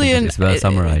 It's really it's well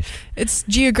summarized. It's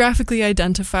geographically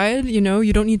identified. You know,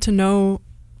 you don't need to know.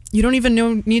 You don't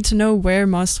even need to know where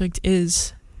Maastricht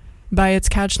is. By its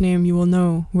catch name, you will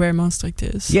know where Maastricht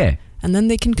is. Yeah. And then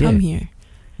they can come here.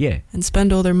 Yeah. And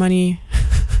spend all their money.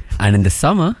 And in the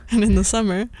summer. And in the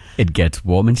summer. It gets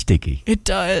warm and sticky. It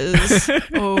does.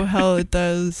 Oh, hell, it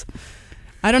does.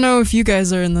 I don't know if you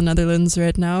guys are in the Netherlands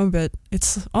right now, but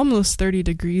it's almost 30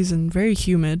 degrees and very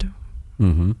humid.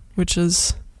 Mm-hmm. Which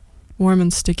is warm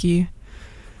and sticky.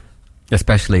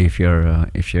 Especially if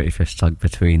you're stuck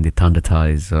between the thunder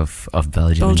ties of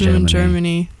Belgium and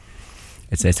Germany.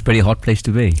 It's a pretty hot place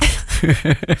to be. You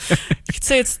could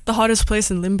say it's the hottest place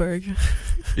in Limburg.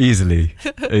 Easily.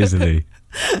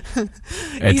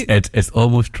 It's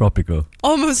almost tropical.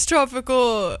 Almost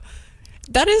tropical.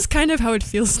 That is kind of how it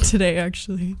feels today,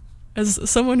 actually. As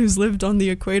someone who's lived on the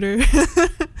equator.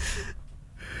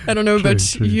 I don't know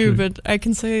about you, but I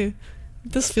can say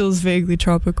this feels vaguely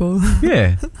tropical.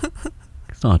 Yeah.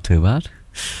 It's not too bad.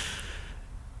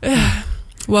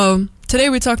 Well, today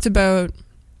we talked about...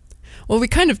 Well, we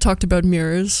kind of talked about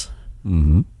mirrors.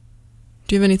 Mm-hmm.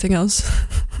 Do you have anything else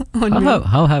on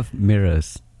how have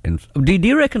mirrors... Do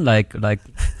you reckon like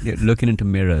looking into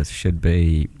mirrors should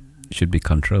be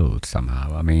controlled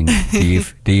somehow? I mean,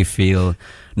 do you feel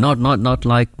not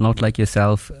like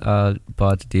yourself,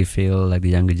 but do you feel like the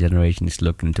younger generation is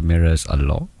looking into mirrors a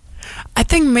lot? I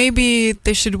think maybe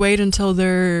they should wait until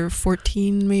they're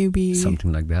 14, maybe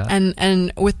something like that,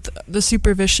 and with the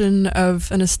supervision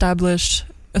of an established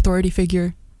authority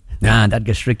figure. Nah, that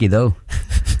gets tricky though.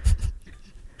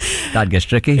 That gets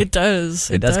tricky. It does.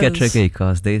 It does get tricky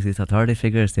because these authority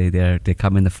figures they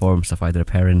come in the forms of either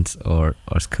parents or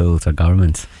schools or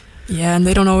governments. Yeah, and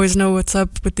they don't always know what's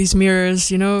up with these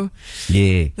mirrors, you know.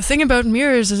 Yeah. The thing about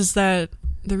mirrors is that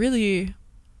they're really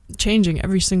changing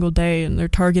every single day, and they're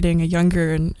targeting a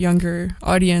younger and younger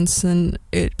audience, and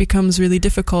it becomes really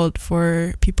difficult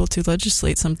for people to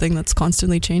legislate something that's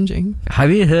constantly changing.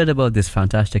 Have you heard about this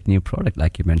fantastic new product,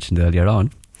 like you mentioned earlier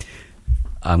on?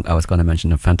 I was going to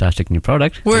mention a fantastic new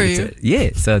product. Were you? Yeah.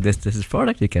 So this is a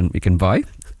product you can buy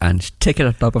and stick it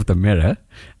on top of the mirror,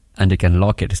 and you can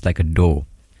lock it. It's like a door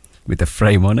with a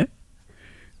frame on it,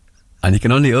 and you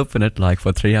can only open it like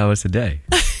for 3 hours a day.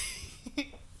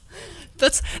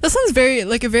 That sounds very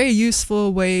like a very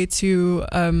useful way to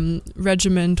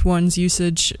regiment one's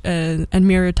usage and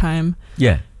mirror time.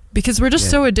 Yeah. Because we're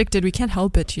just so addicted, we can't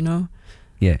help it, you know.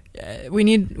 Yeah. We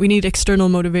need external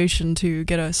motivation to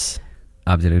get us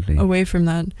absolutely away from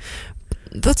that.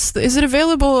 Is it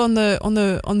available on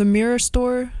the mirror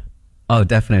store? Oh,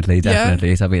 definitely.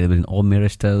 It's available in all mirror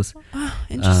stores.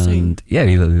 Interesting. And yeah,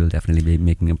 we will definitely be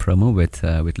making a promo with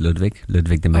Ludwig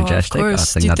the Majestic. Of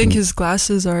course. Do you think his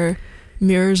glasses are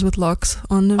mirrors with locks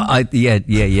on them? Yeah.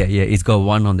 He's got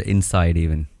one on the inside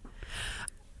even.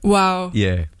 Wow.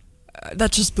 Yeah.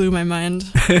 That just blew my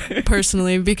mind,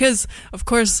 personally, because, of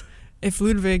course, if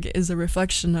Ludwig is a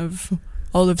reflection of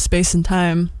all of space and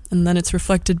time, and then it's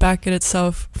reflected back at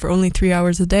itself for only 3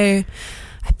 hours a day,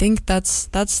 I think that's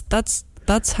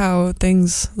how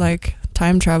things like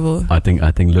time travel. I think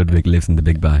Ludwig lives in the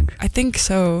Big Bang. I think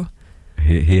so.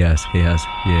 He has, yeah.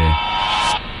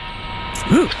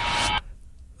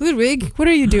 Ludwig, what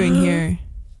are you doing here?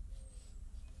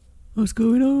 What's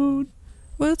going on?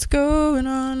 What's going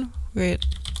on? Wait.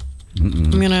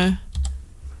 Mm-mm.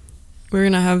 We're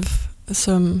gonna have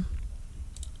some...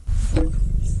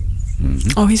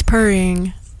 Mm-hmm. Oh, he's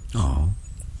purring. Oh.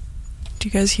 Do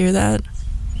you guys hear that?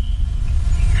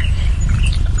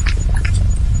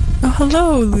 Oh,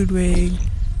 hello, Ludwig.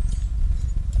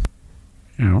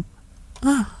 Yeah.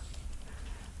 Ah.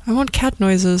 I want cat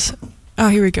noises. Oh,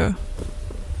 here we go.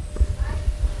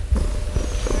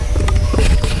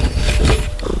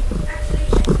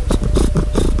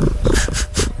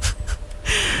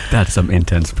 That's some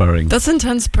intense purring. That's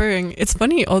intense purring. It's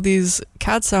funny, all these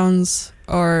cat sounds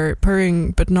are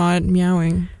purring but not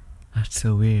meowing. That's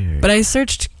so weird. But I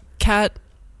searched cat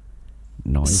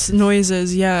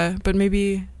noises, yeah, but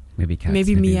maybe cats,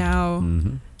 maybe meow.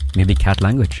 Mm-hmm. Maybe cat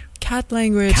language. Cat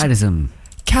language. Catism.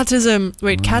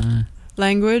 Wait, cat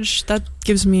language? That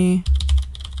gives me...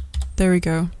 There we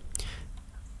go.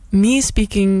 Me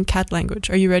speaking cat language.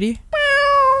 Are you ready?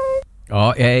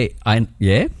 Oh, yeah.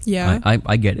 Yeah.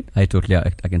 I get it. I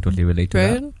can totally relate to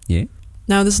right? that. Yeah.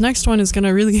 Now this next one is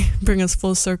gonna really bring us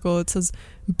full circle. It says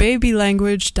baby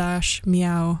language - meow.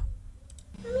 Meow.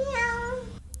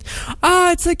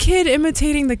 Ah, it's a kid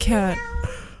imitating the cat.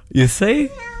 You see?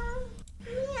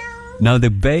 Now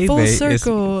the baby Full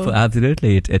circle. is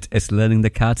absolutely it's learning the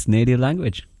cat's native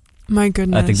language. My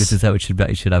goodness. I think this is how it should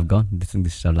have gone. I think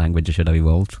this is how language should have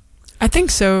evolved. I think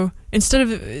so. Instead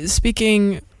of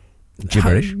speaking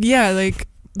gibberish. Like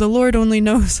the Lord only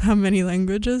knows how many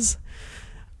languages.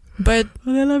 But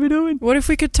what the hell are we doing? What if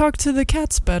we could talk to the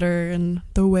cats better and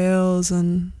the whales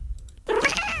and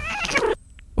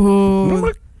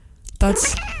oh,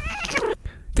 that's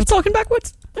talking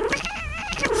backwards.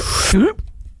 Ooh.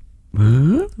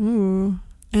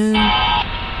 And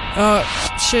oh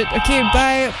shit. Okay,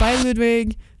 bye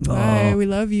Ludwig. Bye. We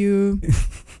love you.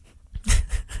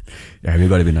 Yeah, we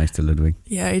gotta be nice to Ludwig.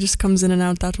 Yeah, he just comes in and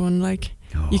out that one. Like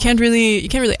you can't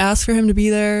really ask for him to be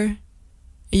there.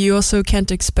 You also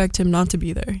can't expect him not to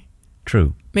be there.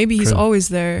 True. Maybe he's always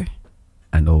there.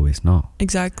 And always not.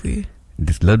 Exactly.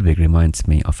 This Ludwig reminds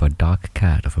me of a dark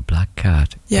cat, of a black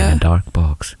cat in a dark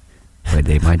box where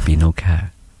there might be no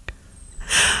cat.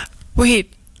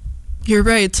 Wait, you're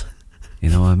right. You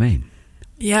know what I mean?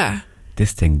 Yeah.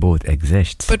 This thing both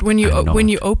exists. But when you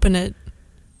open it.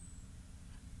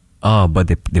 Oh, but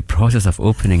the process of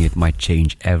opening it might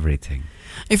change everything.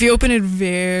 If you open it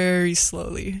very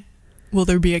slowly, will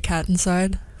there be a cat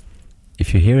inside?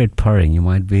 If you hear it purring, you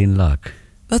might be in luck.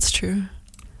 That's true.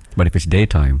 But if it's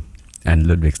daytime and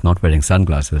Ludwig's not wearing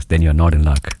sunglasses, then you're not in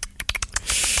luck.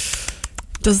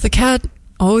 Does the cat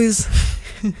always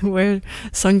wear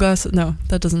sunglasses? No,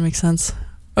 that doesn't make sense.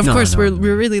 Of course,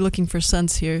 we're really looking for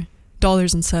cents here.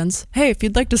 Dollars and cents. Hey, if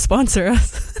you'd like to sponsor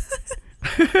us.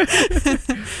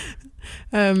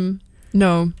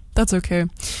 No, that's okay.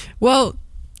 Well,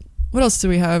 what else do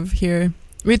we have here?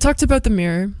 We talked about the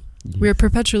mirror. Yes. We're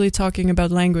perpetually talking about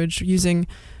language, using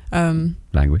the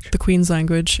Queen's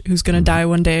language, who's going to die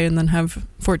one day and then have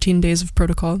 14 days of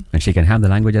protocol. And she can have the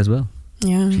language as well.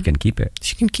 Yeah. She can keep it.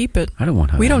 She can keep it. I don't want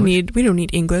her. We don't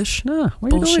need English. No, what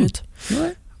bullshit. Are you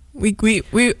doing?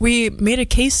 What? We made a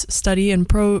case study and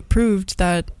proved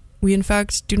that we in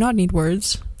fact do not need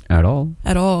words. At all.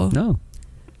 No.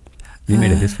 We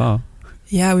made it this far.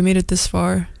 Yeah, we made it this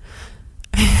far.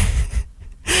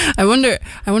 I wonder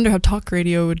how talk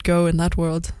radio would go in that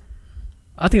world.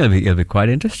 I think it'll be quite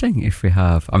interesting if we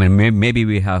have. I mean, maybe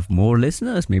we have more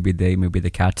listeners. Maybe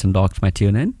the cats and dogs might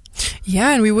tune in.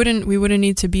 Yeah, and we wouldn't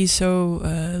need to be so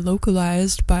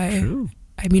localized by. True.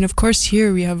 I mean, of course,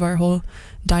 here we have our whole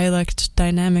dialect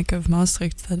dynamic of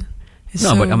Maastricht. That is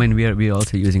but I mean, we're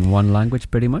also using one language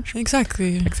pretty much.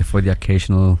 Exactly. Except for the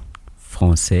occasional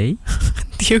français.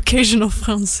 The occasional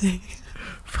français.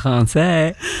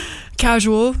 Français.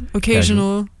 Casual,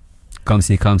 occasional. Comme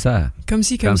ci, comme ça. Comme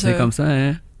ci, comme ça. Comme ci, comme ça.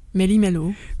 Hein?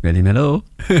 Méli-mélo. Méli-mélo.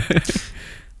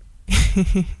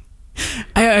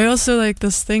 I also like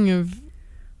this thing of,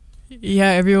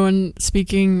 everyone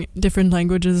speaking different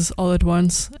languages all at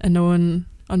once and no one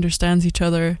understands each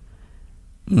other.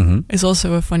 Mm-hmm. Is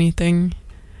also a funny thing.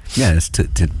 Yeah, is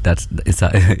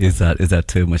that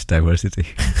too much diversity?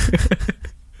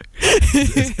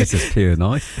 it's just pure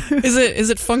noise. Is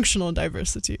it functional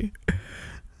diversity?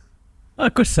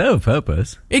 It could serve a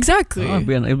purpose. Exactly.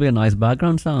 It'll be a nice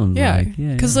background sound. Yeah,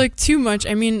 because too much.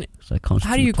 I mean,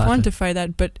 how do you quantify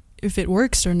that? But if it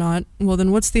works or not, well,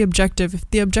 then what's the objective? If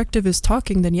the objective is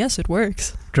talking, then yes, it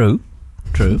works. True.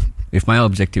 If my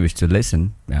objective is to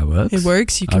listen, that works. It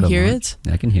works. You can hear it.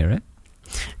 I can hear it.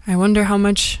 I wonder how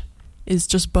much is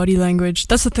just body language.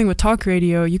 That's the thing with talk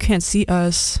radio. You can't see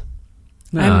us.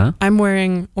 Nah. I'm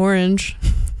wearing orange.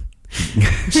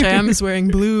 Shyam is wearing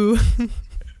blue.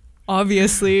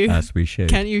 Obviously. As we should.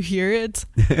 Can't you hear it?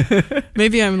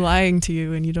 Maybe I'm lying to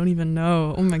you and you don't even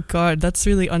know. Oh my god, that's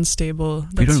really unstable.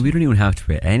 We don't even have to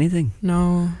wear anything.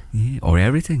 No. Yeah, or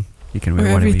everything. You can wear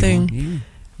whatever everything. You want. Yeah.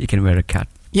 You can wear a cat.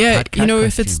 Yeah, cat if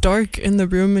costume. it's dark in the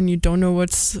room and you don't know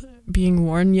what's being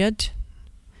worn yet,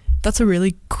 that's a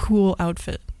really cool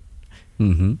outfit.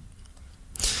 Mm-hmm.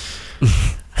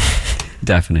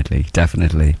 Definitely.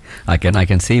 I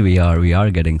can see we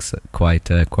are getting quite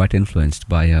influenced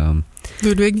by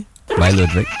Ludwig.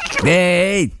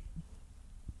 Hey!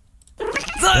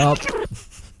 Stop!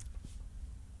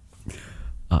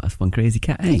 Oh, that's one crazy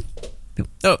cat. Hey.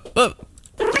 Oh.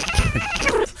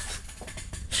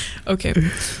 Okay.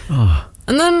 Oh,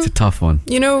 And then, it's a tough one.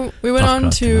 we went Tough on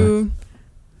crowd to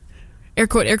air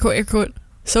quote,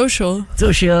 social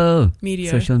Social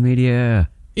media. media.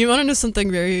 You want to know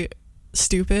something very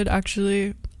stupid,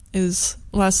 actually, is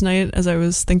last night as I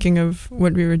was thinking of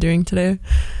what we were doing today,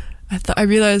 I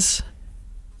realized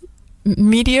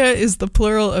media is the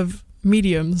plural of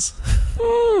mediums.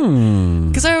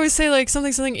 Because I always say like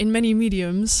something in many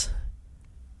mediums.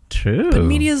 True. But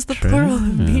media is the plural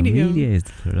of medium. Media is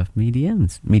the plural of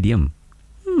mediums. Medium.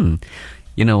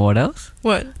 You know what else?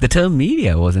 What? The term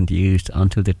media wasn't used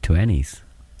until the 20s.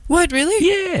 What, really?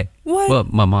 Yeah.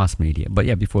 What? Well, mass media. But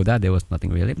yeah, before that there was nothing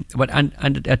really. But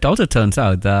and it also turns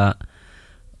out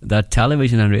that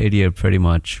television and radio pretty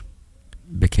much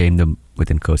became the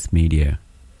within quotes media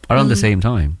around the same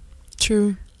time.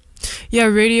 True. Yeah,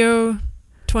 radio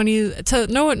 20s.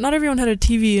 No, not everyone had a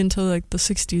TV until like the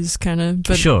 60s, kind of.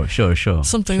 But Sure.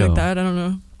 something like that. I don't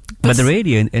know. But the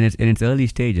radio in its early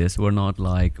stages were not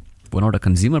a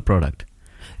consumer product.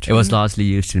 True. It was largely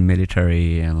used in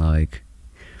military and like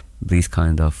these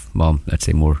kind of, well, let's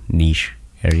say more niche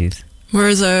areas. More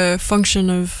as a function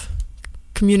of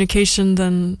communication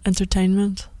than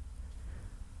entertainment.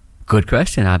 Good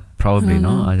question. I probably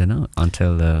know. I don't know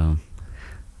until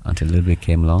Ludwig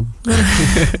came along.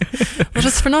 Well,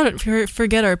 just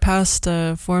forget our past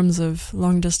forms of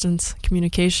long distance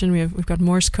communication. We've got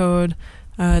Morse code,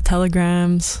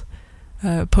 telegrams,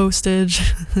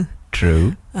 postage.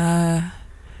 True. The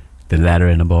letter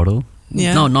in a bottle.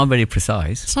 Yeah. No, not very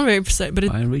precise. It's not very precise, but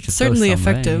Mine it's reaches certainly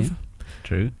somewhere, effective. yeah.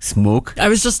 True. Smoke. I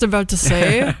was just about to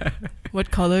say,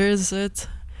 what color is it?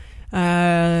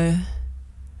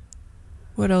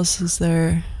 What else is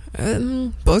there?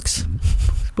 Books.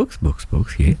 Books.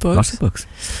 Yeah. Books. Lots of books.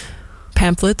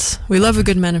 Pamphlets. We love a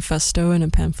good manifesto and a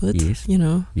pamphlet. Yes.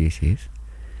 Yes.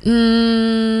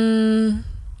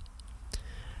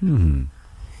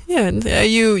 Yeah,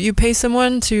 you pay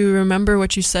someone to remember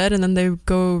what you said, and then they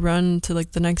go run to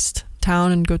like the next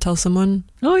town and go tell someone.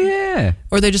 Oh yeah.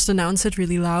 Or they just announce it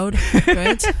really loud,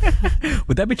 right?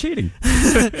 Would that be cheating?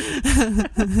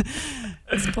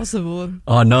 It's possible.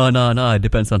 Oh no! It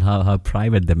depends on how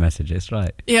private the message is,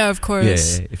 right? Yeah, of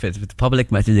course. Yeah. If it's a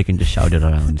public message, you can just shout it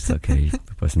around. It's okay.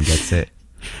 The person gets it.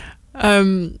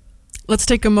 Let's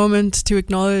take a moment to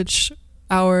acknowledge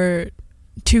our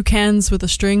 2 cans with a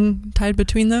string tied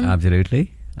between them.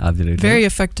 Absolutely. Very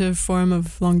effective form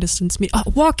of long distance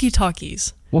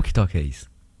walkie-talkies. Walkie-talkies.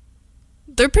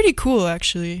 They're pretty cool,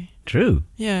 actually. True.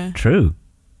 Yeah. True.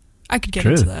 I could get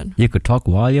into that. You could talk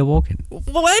while you're walking. What?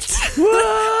 What?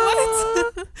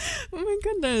 Oh my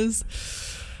goodness.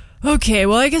 Okay,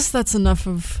 well, I guess that's enough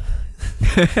of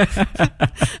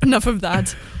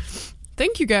that.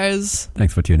 Thank you, guys.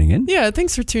 Thanks for tuning in. Yeah,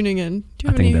 thanks for tuning in.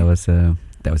 I think that was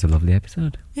a lovely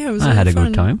episode. Yeah, it was. I had a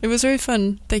good time. It was very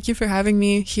fun. Thank you for having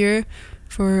me here.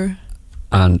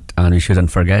 And we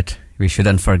shouldn't forget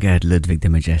Ludwig the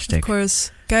Majestic. Of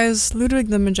course, guys, Ludwig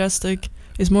the Majestic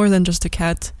is more than just a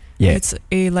cat. Yeah. It's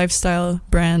a lifestyle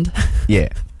brand. Yeah.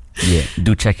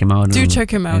 Do check him out. Check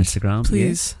him out, Instagram,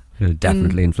 please. Yeah. He'll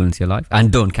definitely influence your life.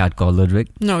 And don't catcall Ludwig.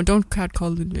 No, don't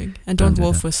catcall Ludwig, and don't do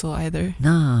wolf that. whistle either.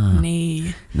 Nah.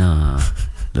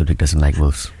 Ludwig doesn't like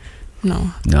wolves.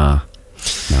 No. No,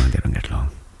 they don't get along.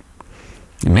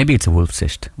 Maybe it's a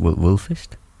wolfist.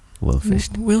 Wolfist?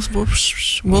 Wolfist.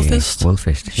 Wolfist? Yeah,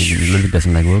 wolfist. Ludwig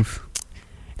doesn't like wolves.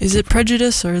 Is it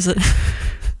prejudice or is it?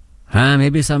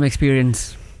 Maybe some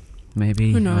experience.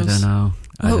 Maybe. Who knows? I don't know.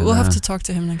 We'll have to talk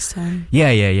to him next time. Yeah.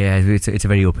 It's a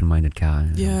very open-minded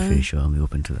cat. Yeah. I'm pretty sure I'll be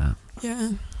open to that.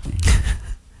 Yeah.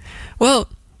 Well,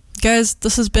 guys,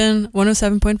 this has been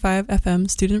 107.5 FM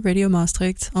Student Radio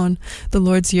Maastricht on the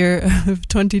Lord's Year of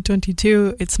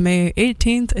 2022. It's May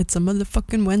 18th. It's a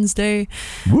motherfucking Wednesday.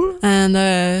 Woo.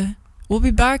 And we'll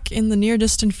be back in the near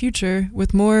distant future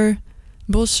with more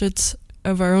bullshits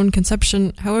of our own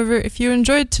conception. However, if you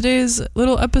enjoyed today's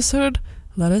little episode,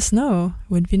 let us know.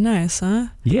 Would be nice, huh?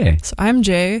 Yeah. So I'm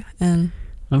Jay, and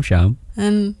I'm Sham.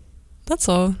 And that's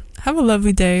all. Have a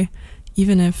lovely day,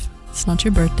 even if it's not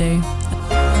your birthday.